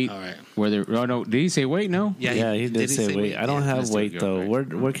 wait. All right. Whether oh no, did he say wait? No. Yeah, he did say wait. I don't have Let's do weight it, though.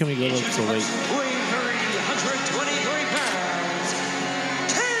 right. Where can we go look for weight? Weighing 323 pounds,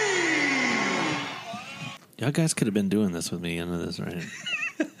 Kane. Y'all guys could have been doing this with me into this, right?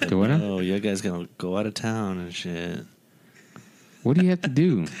 Do what now? Oh, you guys gonna go out of town and shit. What do you have to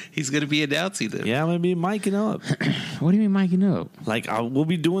do? He's gonna be announcing them. Yeah, I'm gonna be miking up. What do you mean miking up? Like we'll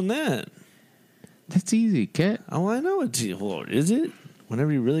be doing that. That's easy, cat. Oh, I know it. Well, is it?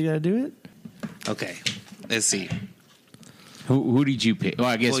 Whenever you really gotta do it. Okay. Let's see. Who did you pick? Well,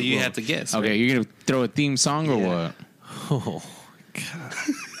 I guess. Well, you have to guess. Okay, right? you're gonna throw a theme song or what? Oh God,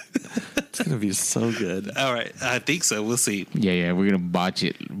 it's gonna be so good. All right. I think so. We'll see. Yeah, we're gonna botch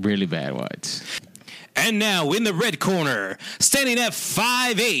it really bad. Watch. And now in the red corner, standing at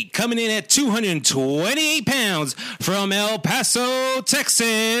 5'8", coming in at 228 pounds from El Paso,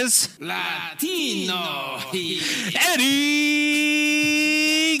 Texas, Latino,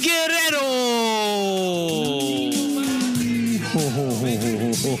 Eddie Guerrero.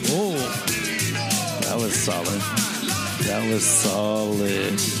 That was solid. That was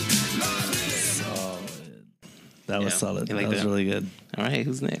solid. That was Yeah, solid. you like That was that? really good. All right,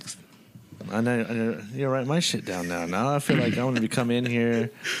 who's next? I know. You write my shit down now. Now I feel like I'm gonna come in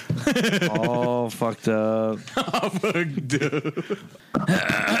here all fucked up.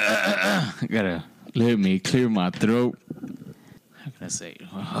 Gotta let me clear my throat. How can I say?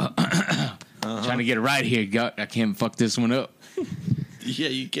 Trying to get it right here. I can't fuck this one up. Yeah,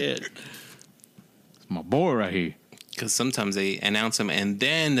 you can. It's my boy right here. Because sometimes they announce him and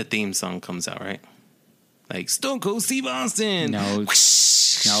then the theme song comes out, right? Like Stone Cold Steve Austin. No,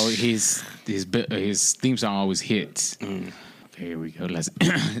 his theme song always hits. Okay, here we go.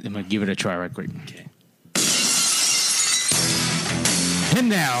 I'm gonna give it a try right quick. Okay. And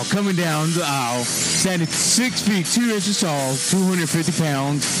now, coming down the aisle, standing 6 feet 2 inches tall, 250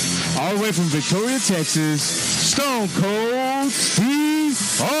 pounds, all the way from Victoria, Texas, Stone Cold Steve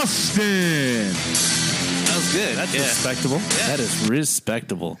Austin. That was good. That's yeah. respectable. Yeah. That is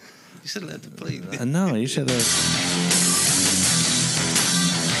respectable. You should let them play. No, you should have.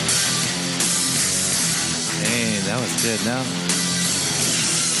 Dang, that was good. Now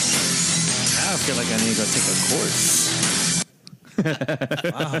I feel like I need to go take a course.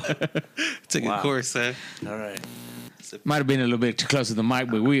 Took a course, huh? All right. Might have been a little bit too close to the mic,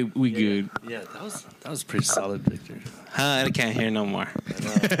 but we good. Yeah, that was pretty solid, Victor. I can't hear no more.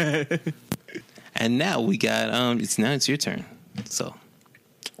 And now we got it's your turn. So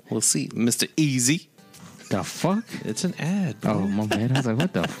we'll see, Mr. Easy. The fuck? It's an ad. Bro. Oh my man, I was like,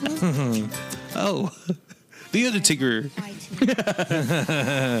 what the fuck? Oh, the Undertaker.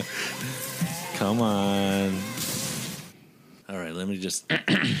 Come on. All right, let me just.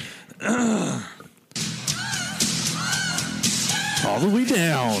 All the way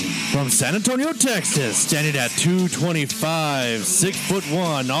down from San Antonio, Texas, standing at 225,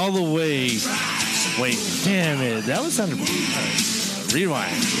 6'1", all the way. Wait, damn it. That was sounding. Right.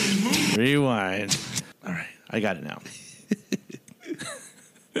 Rewind. All right, I got it now.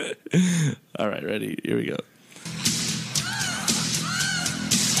 All right, ready? Here we go.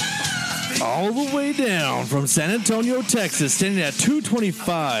 All the way down from San Antonio, Texas, standing at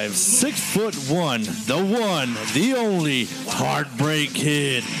 225, 6'1", the one, the only Heartbreak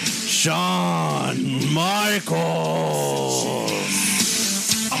Kid, Shawn Michaels.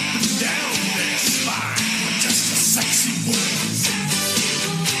 Up and down their spine, just a sexy word.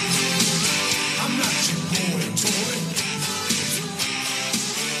 I'm not your boy toy.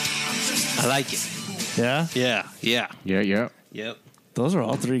 I'm just I like it. Yeah, Yeah. Yep. those are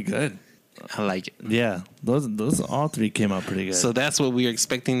all three good. I like it. Yeah, those all three came out pretty good. So that's what we are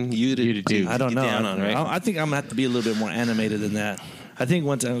expecting you to do. I don't get know. down on, right? I think I'm gonna have to be a little bit more animated than that. I think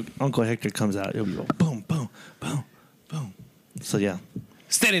once Uncle Hector comes out, it'll be like boom, boom, boom, boom. So yeah,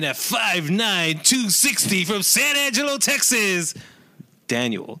 Standing at 5'9", 260 from San Angelo, Texas,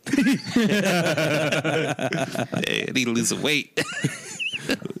 Daniel. Hey, I need to lose some weight.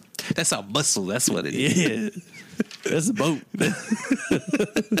 That's our muscle. That's what it is. yeah, that's a boat.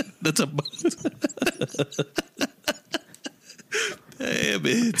 That's a boat. Hey, man.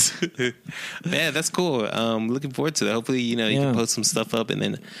 it. Man, that's cool. Looking forward to that. Hopefully, you can post some stuff up and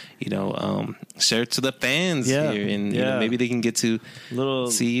then, share it to the fans here, and you know, maybe they can get to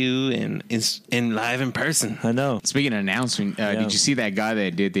see you and live in person. I know. Speaking of announcing, did you see that guy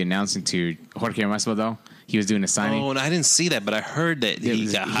that did the announcing to Jorge Masvidal? He was doing a signing. Oh, and I didn't see that, but I heard that he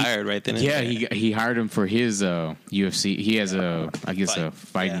got hired right then. Yeah, he hired him for his UFC. He has a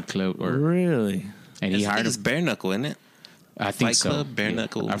fighting club. Really? And he hired him. It's bare knuckle, isn't it? I think Fight so. Club, bare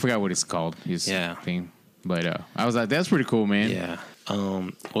knuckle. I forgot what it's called. His thing. But I was like, that's pretty cool, man. Yeah.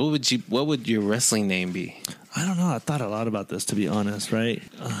 What would your wrestling name be? I don't know. I thought a lot about this, to be honest, right?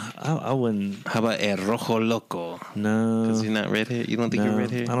 I wouldn't. How about El Rojo Loco? No. Because you're not redhead? You don't think you're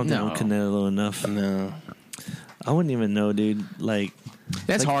redhead? I don't think I'm Canelo enough. No. I wouldn't even know, dude. Like,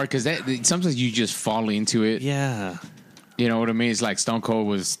 that's hard because sometimes you just fall into it. Yeah. You know what I mean? It's like Stone Cold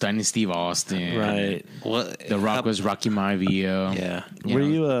was stunning Steve Austin. Right. The Rock was Rocky Maivia. Yeah.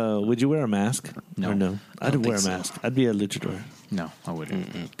 Would you wear a mask? No. Or no? I'd wear a mask. I'd be a luchador. No, I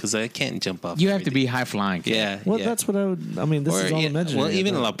wouldn't. Because I can't jump off. You have to be high flying. Yeah. Well, that's what I would. I mean, this is all imaginary. Well,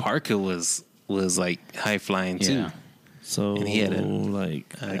 even La Parka was like high flying too. Yeah. So and he had I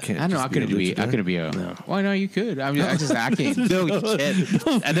can't. I know I couldn't be. No. Why no? You could. I can't. No, you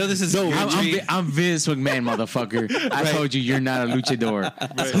can't. I know this is. I'm Vince McMahon, motherfucker. I told you you're not a luchador,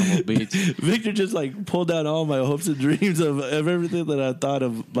 son of a bitch. Victor just like pulled down all my hopes and dreams of everything that I thought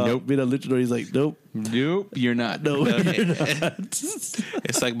of about being a luchador. He's like, nope, you're not. No, you're not.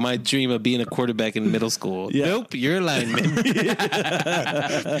 It's like my dream of being a quarterback in middle school. Yeah. Nope, you're a lineman.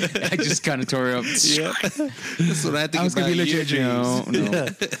 I just kind of tore up. Yeah. That's what I think. I was gonna be legit. No.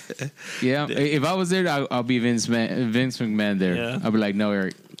 Yeah. If I was there, I'll be Vince McMahon there. Yeah. I'll be like, no,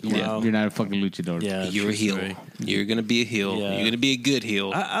 Eric, Wow. you're not a fucking luchador. Yeah, You're a heel. story. You're gonna be a heel. Yeah. You're gonna be a good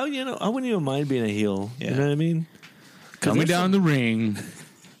heel. I wouldn't even mind being a heel. Yeah. You know what I mean? Coming down the ring,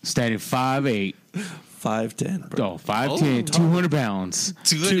 standing 5'8", 5'10", bro. 5'10", 200 pounds.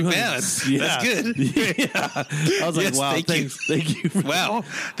 200 pounds. Yeah. That's good. Yeah. I was like, Yes, wow, thank you. thank you. Wow,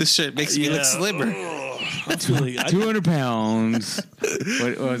 this shirt makes me look slimmer. That's really, 200 pounds.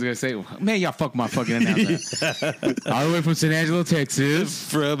 What was I going to say? Man, y'all fuck my fucking announcer. All the way from San Angelo, Texas.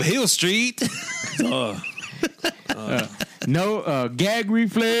 From Hill Street. No gag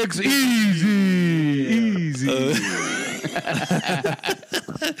reflex. Easy.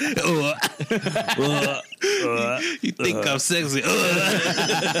 You think I'm sexy? You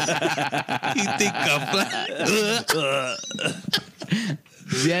think I'm fly?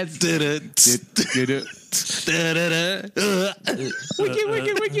 That's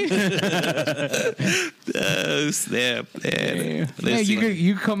Wiki. Snap, man. Man,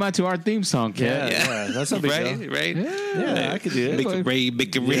 you come out to our theme song, Cat. yeah, that's not big deal. right. Yeah, I could do it.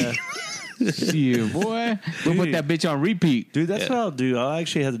 Make it rain. Yeah, boy. We'll put that bitch on repeat. Dude, that's what I'll do. I'll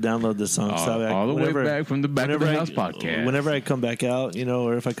actually have to download this song. All the way back from the back of the house podcast. Whenever I come back out,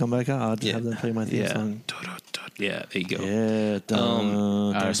 or if I come back out, I'll just have them play my theme song. Yeah, there you go. Yeah.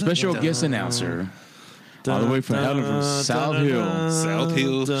 Our special guest announcer, all the way from South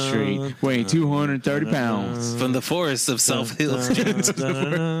Hill Street, weighing 230 pounds. From the forest of South Hill Street.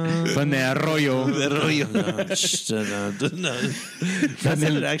 From the Arroyo. That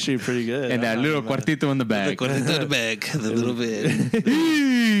sounded actually pretty good. And that little cuartito in the back. The back, the little bit.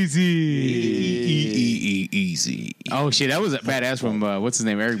 Easy. Oh, shit, that was a badass from, what's his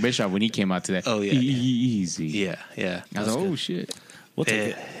name, Eric Bischoff, when he came out to that. Oh, yeah. Easy. Yeah. I was like, oh, shit. We'll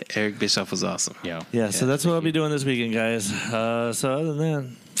take it. Eric Bischoff was awesome. Yeah, so that's what I'll be doing this weekend, guys. So other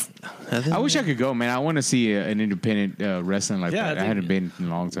than that, I wish I could go, man. I want to see an independent wrestling like that. I hadn't been in a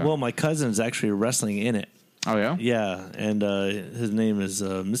long time. Well, my cousin's actually wrestling in it. Oh, yeah? Yeah, and his name is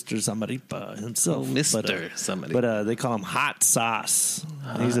Mr. Samaripa himself. Mr. Somebody. But they call him Hot Sauce.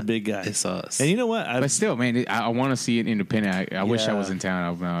 He's a big guy. Sauce. And you know what? But still, man, I want to see it independent. I wish I was in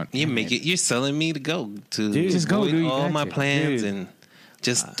town. You're selling me to go to Dude, just go, dude. You all got my to. plans Dude. and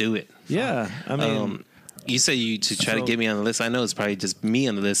just do it. Yeah, I mean, You said you to try to get me on the list. I know it's probably just me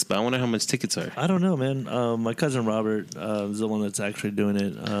on the list, but I wonder how much tickets are. I don't know, man. My cousin Robert is the one that's actually doing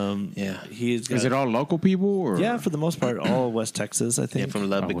it. Yeah. Is it all local people? Or? Yeah, for the most part, all West Texas, I think. Yeah, from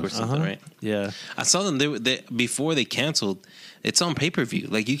Lubbock or something, right? Yeah. I saw them before they canceled. It's on pay-per-view.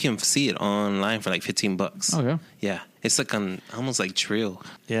 Like you can see it online for like $15. Oh, yeah. Yeah. It's like almost like Trill.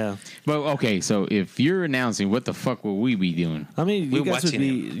 Yeah. But okay, so if you're announcing, what the fuck will we be doing? I mean, you We're guys would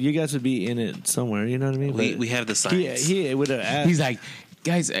watching be in it somewhere. You know what I mean? We have the signs. He would have asked. He's like,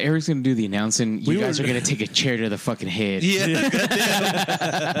 guys, Eric's gonna do the announcing. You guys are gonna take a chair to the fucking head. Yeah.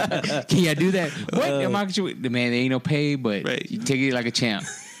 Can I do that? What? Man, there ain't no pay, but Right. you take it like a champ.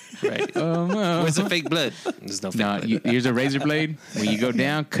 Right. Where's the fake blood? There's no fake No, blood. here's a razor blade. When you go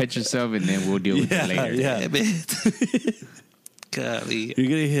down, cut yourself, and then we'll deal with it later. Yeah. man. Golly. You're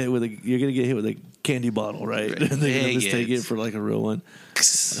gonna get hit with a candy bottle, right? Right. And they're gonna Yeah, mistake yeah. it for like a real one.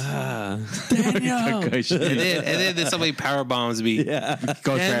 Concussion. And then somebody power bombs me. Yeah.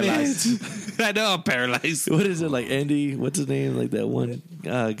 Go Damn paralyzed. it. I know I'm paralyzed. What is it like, Andy? What's his name? Like that one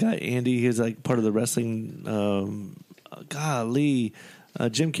guy, Andy. He's like part of the wrestling. Golly,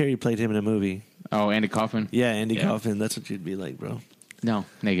 Jim Carrey played him in a movie. Oh, Andy Kaufman? Yeah, Andy Yeah. Kaufman. That's what you'd be like, bro. No,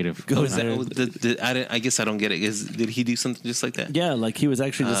 negative. Go Is that- there. I guess I don't get it. Did he do something just like that? Yeah, like he was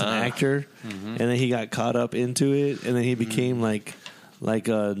actually just an actor, and then he got caught up into it, and then he became like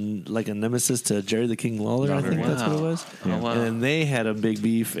a nemesis to Jerry the King Lawler. I think that's what it was. Oh, wow. And then they had a big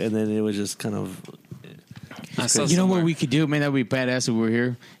beef, and then it was just kind of. I saw You know what somewhere. we could do, man? That would be badass if we were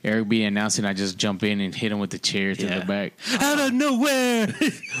here. Eric be announcing, I just jump in and hit him with the chair to Yeah. the back. Out of nowhere.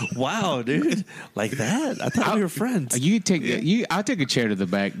 Wow, dude, like that? I thought we were friends. You take I'll take a chair to the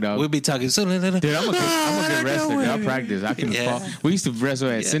back, dog. We'll be talking. Dude, I'm a good wrestler. Dude. I'll practice. I can Yeah. fall. We used to wrestle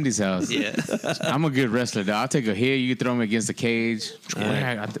at Cindy's house. Yeah. I'm a good wrestler, dog. I'll take a hit. You can throw me against the cage.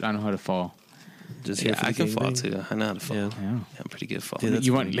 I know how to fall. Just here Yeah, for I the can gang fall bang. too. I know how to fall. Yeah. Yeah. I'm pretty good at falling. Dude, that's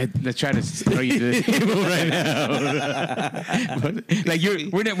You want? Let's try to throw you to the table right now. But, like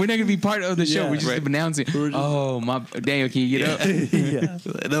we're not gonna be part of the show. Yeah. We're just Right. announcing. Oh my, Daniel, can you get up? Yeah.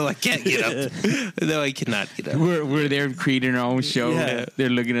 No, I can't get up. No, I cannot get up. We're there creating our own show. Yeah. They're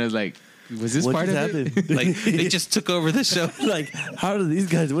looking at us like, was this What part just of it? happened? Like they just took over the show. Like, how are these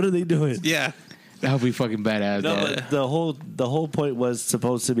guys? What are they doing? Yeah. That would be fucking badass. No, dog. but the whole point was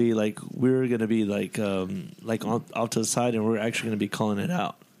supposed to be like we were gonna be like off to the side, and we're actually gonna be calling it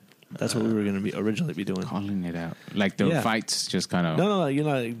out. That's what we were gonna be originally be doing. Calling it out, like the Yeah. fights, just kind of. No, you're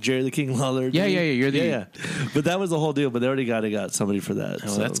not like Jerry the King Lawler. Yeah, dude. yeah, you're the- yeah. But that was the whole deal. But they already got somebody for that.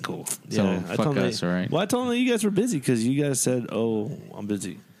 Oh, that's cool. So, I fuck told them us, all right? Well, I told them that you guys were busy because you guys said, "Oh, I'm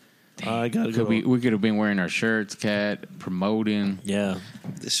busy. I gotta go." We could have been wearing our shirts, cat, promoting. Yeah,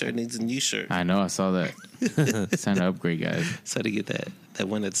 This shirt needs a new shirt. I know, I saw that. It's time to upgrade, guys. So to get that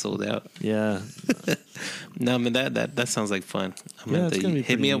one that sold out. yeah. No, I mean that sounds like fun. I'm Yeah, gonna it's have to- gonna be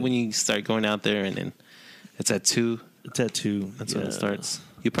hit me pretty up neat. when you start going out there, and then it's at 2. It's at 2. That's when it starts.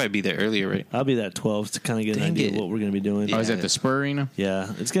 You'll probably be there earlier, right? I'll be there at 12 to kind of get an Dang idea it. of what we're gonna be doing. Yeah. Oh, is that the Spur Arena?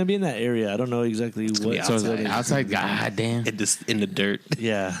 Yeah, it's gonna be in that area. I don't know exactly gonna what. be So is Outside. it outside? God damn. In the dirt.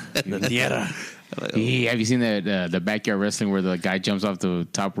 Yeah, the theater. Yeah, have you seen the backyard wrestling where the guy jumps off the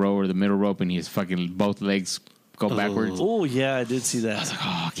top row or the middle rope and his fucking both legs go backwards? Oh yeah, I did see that.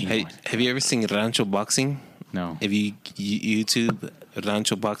 Oh, I can't Hey, wait. have you ever seen Rancho Boxing? No. If you YouTube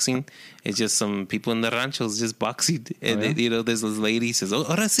Rancho Boxing, it's just some people in the ranchos just boxing. And, yeah? there's this lady says, oh,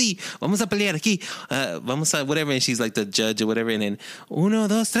 ahora sí, vamos a pelear aquí. Vamos a whatever. And she's like the judge or whatever. And then, 1,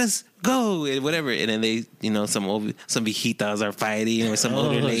 2, 3, go. And whatever. And then they, some viejitas are fighting or some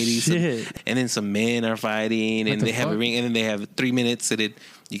older ladies. shit. And then some men are fighting. And the they have a fuck? ring. And then they have 3 minutes. And then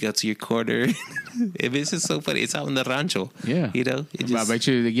you go to your quarter. It's just so funny. It's out in the rancho. Yeah. It I just, bet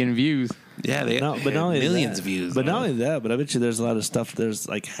you they're getting views. yeah, they No, but have not only millions that, of views. But not only that, but I bet you there's a lot of stuff there's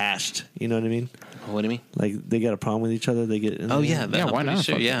like hashed. You know what I mean? What do you mean? Like they got a problem with each other. They get. In Oh there. yeah, that, Yeah, I'm why pretty not?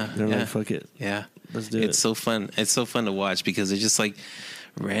 Sure. Fuck Yeah, They're yeah. like, fuck it. Yeah, Let's do it's it. so fun. It's so fun to watch because it's just like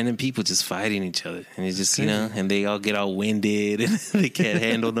random people just fighting each other, and it's just and they all get all winded and they can't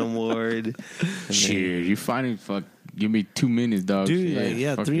handle no more. And Shit, you fighting fuck. Give me 2 minutes, dog. Dude, Like,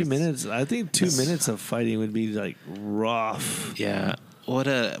 yeah, fuck 3 this. minutes. I think 2 minutes of fighting would be like rough. yeah. What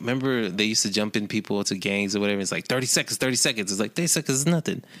remember they used to jump in people to gangs or whatever. It's like 30 seconds, 30 seconds. It's like 30 seconds is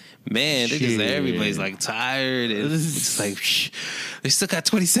nothing. Man, they just Shit. everybody's like tired and it's just like shh, they still got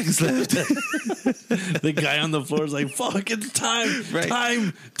 20 seconds left. The guy on the floor is like, "Fuck, it's time, Right.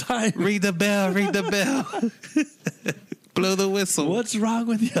 time." Ring the bell, ring the bell. Blow the whistle. What's wrong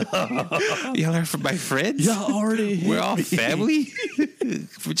with you? Y'all are my friends? Y'all already. We're all family?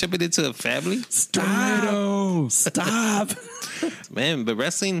 We're jumping into a family? Stop. Man, but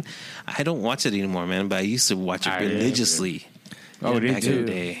wrestling, I don't watch it anymore, man. But I used to watch it I- religiously. Oh, it back is in the too.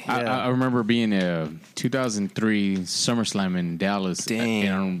 day. I remember being a 2003 SummerSlam in Dallas, Dang.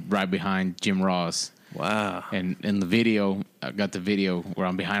 and I'm right behind Jim Ross. Wow. And in the video, I got the video where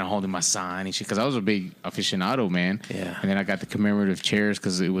I'm behind holding my sign and shit because I was a big aficionado, man. Yeah. And then I got the commemorative chairs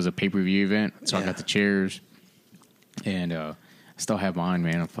because it was a pay-per-view event, so I Yeah. got the chairs, and I still have mine,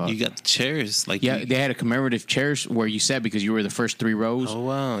 man. Fuck. You got the chairs. Like Yeah, you- they had a commemorative chairs where you sat because you were the first 3 rows. Oh,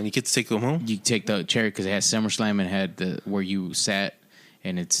 wow. And you get to take them home? You take the chair because it had SummerSlam and had the where you sat,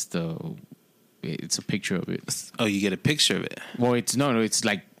 and it's a picture of it. Oh, you get a picture of it. Well, it's no, it's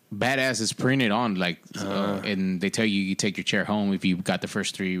like badass. It's printed on like, and they tell you take your chair home if you got the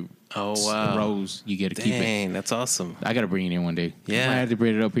first 3 rows. You get to keep it. Dang, that's awesome. I got to bring it in one day. Yeah. I might have to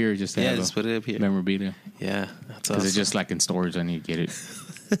bring it up here just to have just put it up here. memorabilia. Yeah, that's Because awesome. it's just like in storage. I need to get it.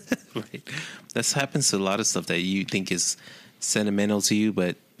 Right. That happens to a lot of stuff that you think is sentimental to you,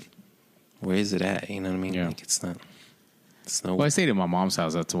 but where is it at? You know what I mean? Yeah. Like it's not. It's no. Well, I stayed at my mom's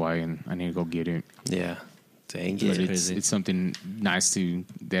house. That's why, and I need to go get it. Yeah. Dang But it. it's something nice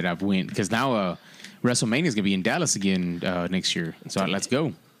that I've went because now WrestleMania is gonna be in Dallas again next year. So let's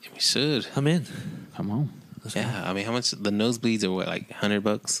go. We should. I'm in. Come on. Yeah. I mean, how much? The nosebleeds are what, like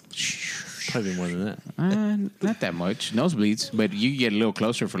 $100? Probably more than that. Not that much nosebleeds, but you get a little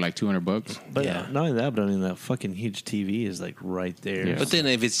closer for like $200. But Yeah. not only that, but I mean that fucking huge TV is like right there. Yeah. But then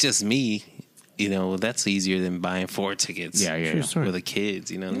if it's just me, you know, that's easier than buying 4 tickets. Yeah. True story. For the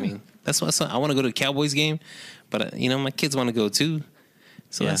kids, you know what I mean? That's why I want to go to the Cowboys game, but you know my kids want to go too.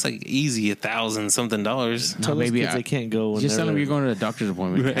 So Yeah. that's like easy $1,000-something. Tell those baby, kids they can't go. When Just tell they're- them you're going to the doctor's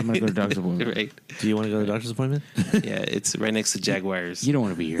appointment. I'm going to go to the doctor's appointment. Right? Do you want to go to the doctor's appointment? Yeah, it's right next to Jaguars. You don't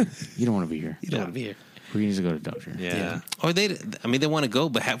want to be here. You don't want to be here. You don't want to be here. We need to go to the doctor. Yeah. Or they want to go,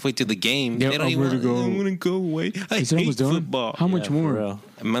 but halfway through the game, Yeah, they don't I'm even ready to go. I want to go away. I Is it hate almost done? football. How much For more? real.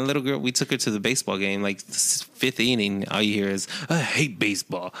 My little girl, we took her to the baseball game, like the 5th inning. All you hear is, I hate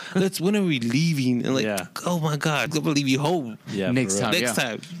baseball. When are we leaving? And like, Yeah. oh my God, I'm going to leave you home. Yeah. Next for real. time. Next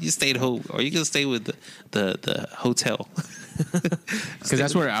time, you stayed home. Or you going to stay with the hotel. Because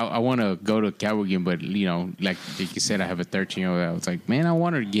that's where I want to go to a Cowboy game, but you know, like you said, I have a 13-year-old. I was like, man, I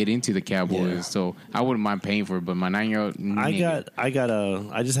want her to get into the Cowboys, Yeah. so I wouldn't mind paying for it. But my 9-year-old,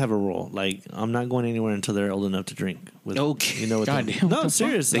 I just have a rule. Like, I'm not going anywhere until they're old enough to drink. With, Okay. You know, with them. Goddamn, what No, the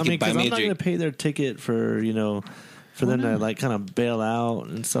serious. fuck? I They mean, can buy because me I'm a not going to drink. pay their ticket for for them to like kind of bail out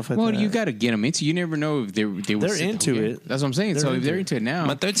and stuff like well, that. you got to get them into. You never know if they would They're sit into there. it. That's what I'm saying. They're So if into they're it. into it now,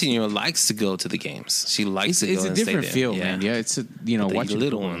 My 13-year-old likes to go to the games. She likes to go it's a and stay different there. feel, man. Yeah, it's a, The watching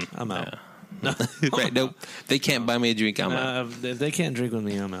little football. one. I'm out. Right? Nope. They can't buy me a drink. I'm out. If they can't drink with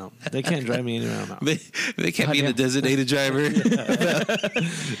me, I'm out. They can't drive me anywhere, I'm out. They can't be the designated driver.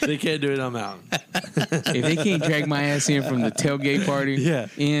 They can't do it, I'm out. If they can't drag my ass in from the tailgate party, Yeah.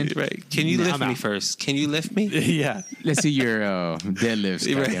 in Right? Can you Nah, lift I'm me out. first? Can you lift me? Yeah. let's see your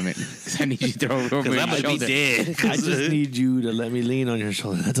deadlifts. Right. Goddammit. 'Cause I need you to throw it over Because my I might be shoulder. dead. I just need you to let me lean on your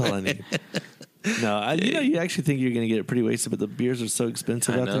shoulder. That's all I need. No, you actually think you're going to get it pretty wasted, but the beers are so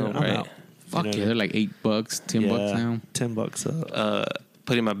expensive I out know, there. I'm right? out. Fuck You know yeah, what they're like $8, $10 now. $10.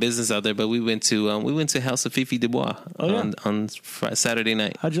 Putting my business out there, but we went to House of Fifi Dubois on Saturday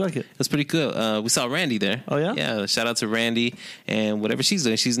night. How'd you like it? It was pretty cool. We saw Randy there. Oh, yeah? Yeah. Shout out to Randy and whatever she's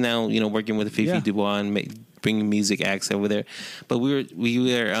doing. She's now working with Fifi Yeah. Dubois and bringing music acts over there. But we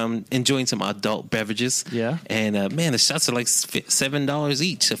were enjoying some adult beverages. Yeah. And man, the shots are like $7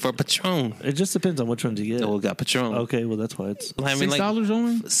 each for Patron. It just depends on which one you get. Oh, we got Patron. Okay, well, that's why it's... I mean, like $6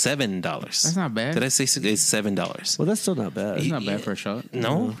 only? $7. That's not bad. Did I say $6? It's $7. Well, that's still not bad. It's not bad for a shot.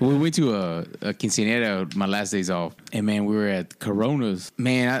 No. We went to a quinceañera my last days off, and man, we were at Coronas.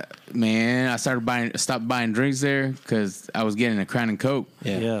 I stopped buying drinks there because I was getting a Crown and Coke.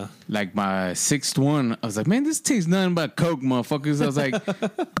 Yeah. Like my 6th one, I was like, man, this tastes nothing but Coke, motherfuckers. I was like,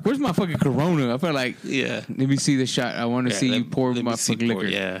 where's my fucking Corona? I felt like, Yeah. let me see the shot. I want to Yeah, see you let- pour let my me see fucking pour. liquor.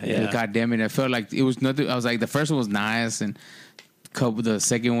 Yeah. God damn it. I felt like it was nothing. I was like, the first one was nice, and the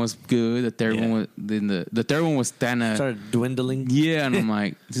second one was good. The third Yeah. one was, then the third one was kind of, Started dwindling. yeah. And I'm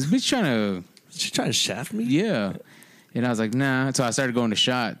like, this bitch trying to, She's trying to shaft me? yeah. And I was like, nah. So I started going to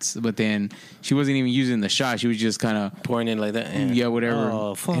shots, but then she wasn't even using the shot. She was just kind of, Pouring in like that. yeah, whatever.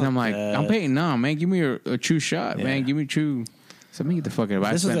 Oh, fuck and I'm like, that. I'm paying. No, man, give me a true shot, man. Give me true. So let me get the fuck out of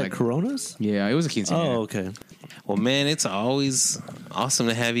it. This was spent at Coronas? yeah, it was a quinceañera. Oh, okay. Well, man, it's always awesome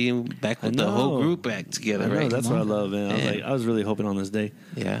to have you back with I the whole know. group back together, I know, right? that's what I love, man. Yeah. I was really hoping on this day.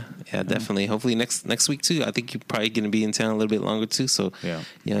 Yeah, definitely. Hopefully next week too. I think you're probably going to be in town a little bit longer too. So Yeah.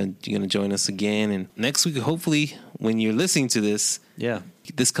 you're going to join us again. And next week, hopefully, when you're listening to this, Yeah.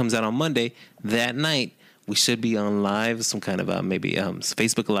 this comes out on Monday. That night, we should be on live, some kind of maybe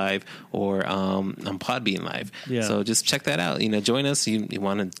Facebook Live or on Podbean Live. Yeah. So just check that out. Join us. You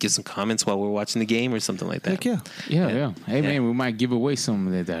want to give some comments while we're watching the game or something like that. Heck yeah. Yeah. Hey, man, we might give away some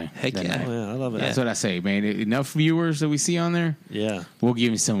of that day. Heck that yeah. night. Oh, yeah, I love it. That's what I say, man. Enough viewers that we see on there, Yeah. we'll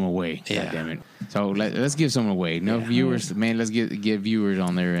give some away. Yeah. God damn it. So let's give some away. Enough viewers, man. Let's get viewers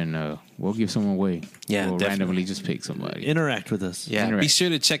on there, and we'll give some away. Yeah, we'll definitely. randomly just pick somebody. Interact with us. Yeah, Interact. be sure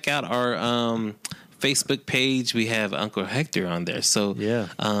to check out our Facebook page, we have Uncle Hector on there. So Yeah.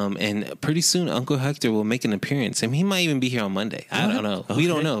 And pretty soon Uncle Hector will make an appearance, and he might even be here on Monday. I don't know. We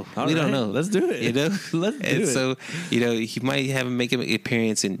don't know. All we don't right. know. Let's do it. You know, Let's do and it. so he might have him make an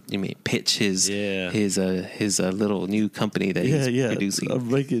appearance and pitch his little new company that he's producing. I'm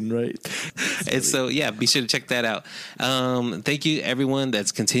making right. And so, be sure to check that out. Thank you, everyone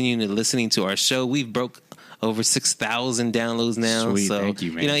that's continuing to listening to our show. We've broke over 6,000 downloads now. Sweet. So, Thank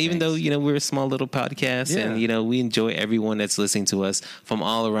you, man. Even though, we're a small little podcast and, we enjoy everyone that's listening to us from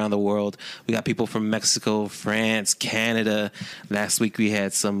all around the world. We got people from Mexico, France, Canada. Last week we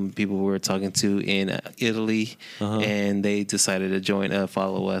had some people we were talking to in Italy and they decided to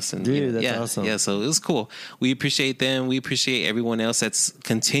follow us. And Dude, that's awesome. Yeah, so it was cool. We appreciate them. We appreciate everyone else that's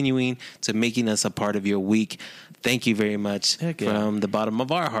continuing to making us a part of your week. Thank you very much from the bottom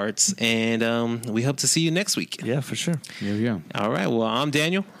of our hearts. And we hope to see you next week. Yeah, for sure. Here we go. All right. Well, I'm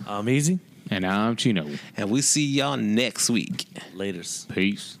Daniel. I'm Easy. And I'm Chino. And we'll see y'all next week. Laters.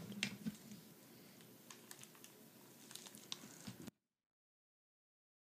 Peace.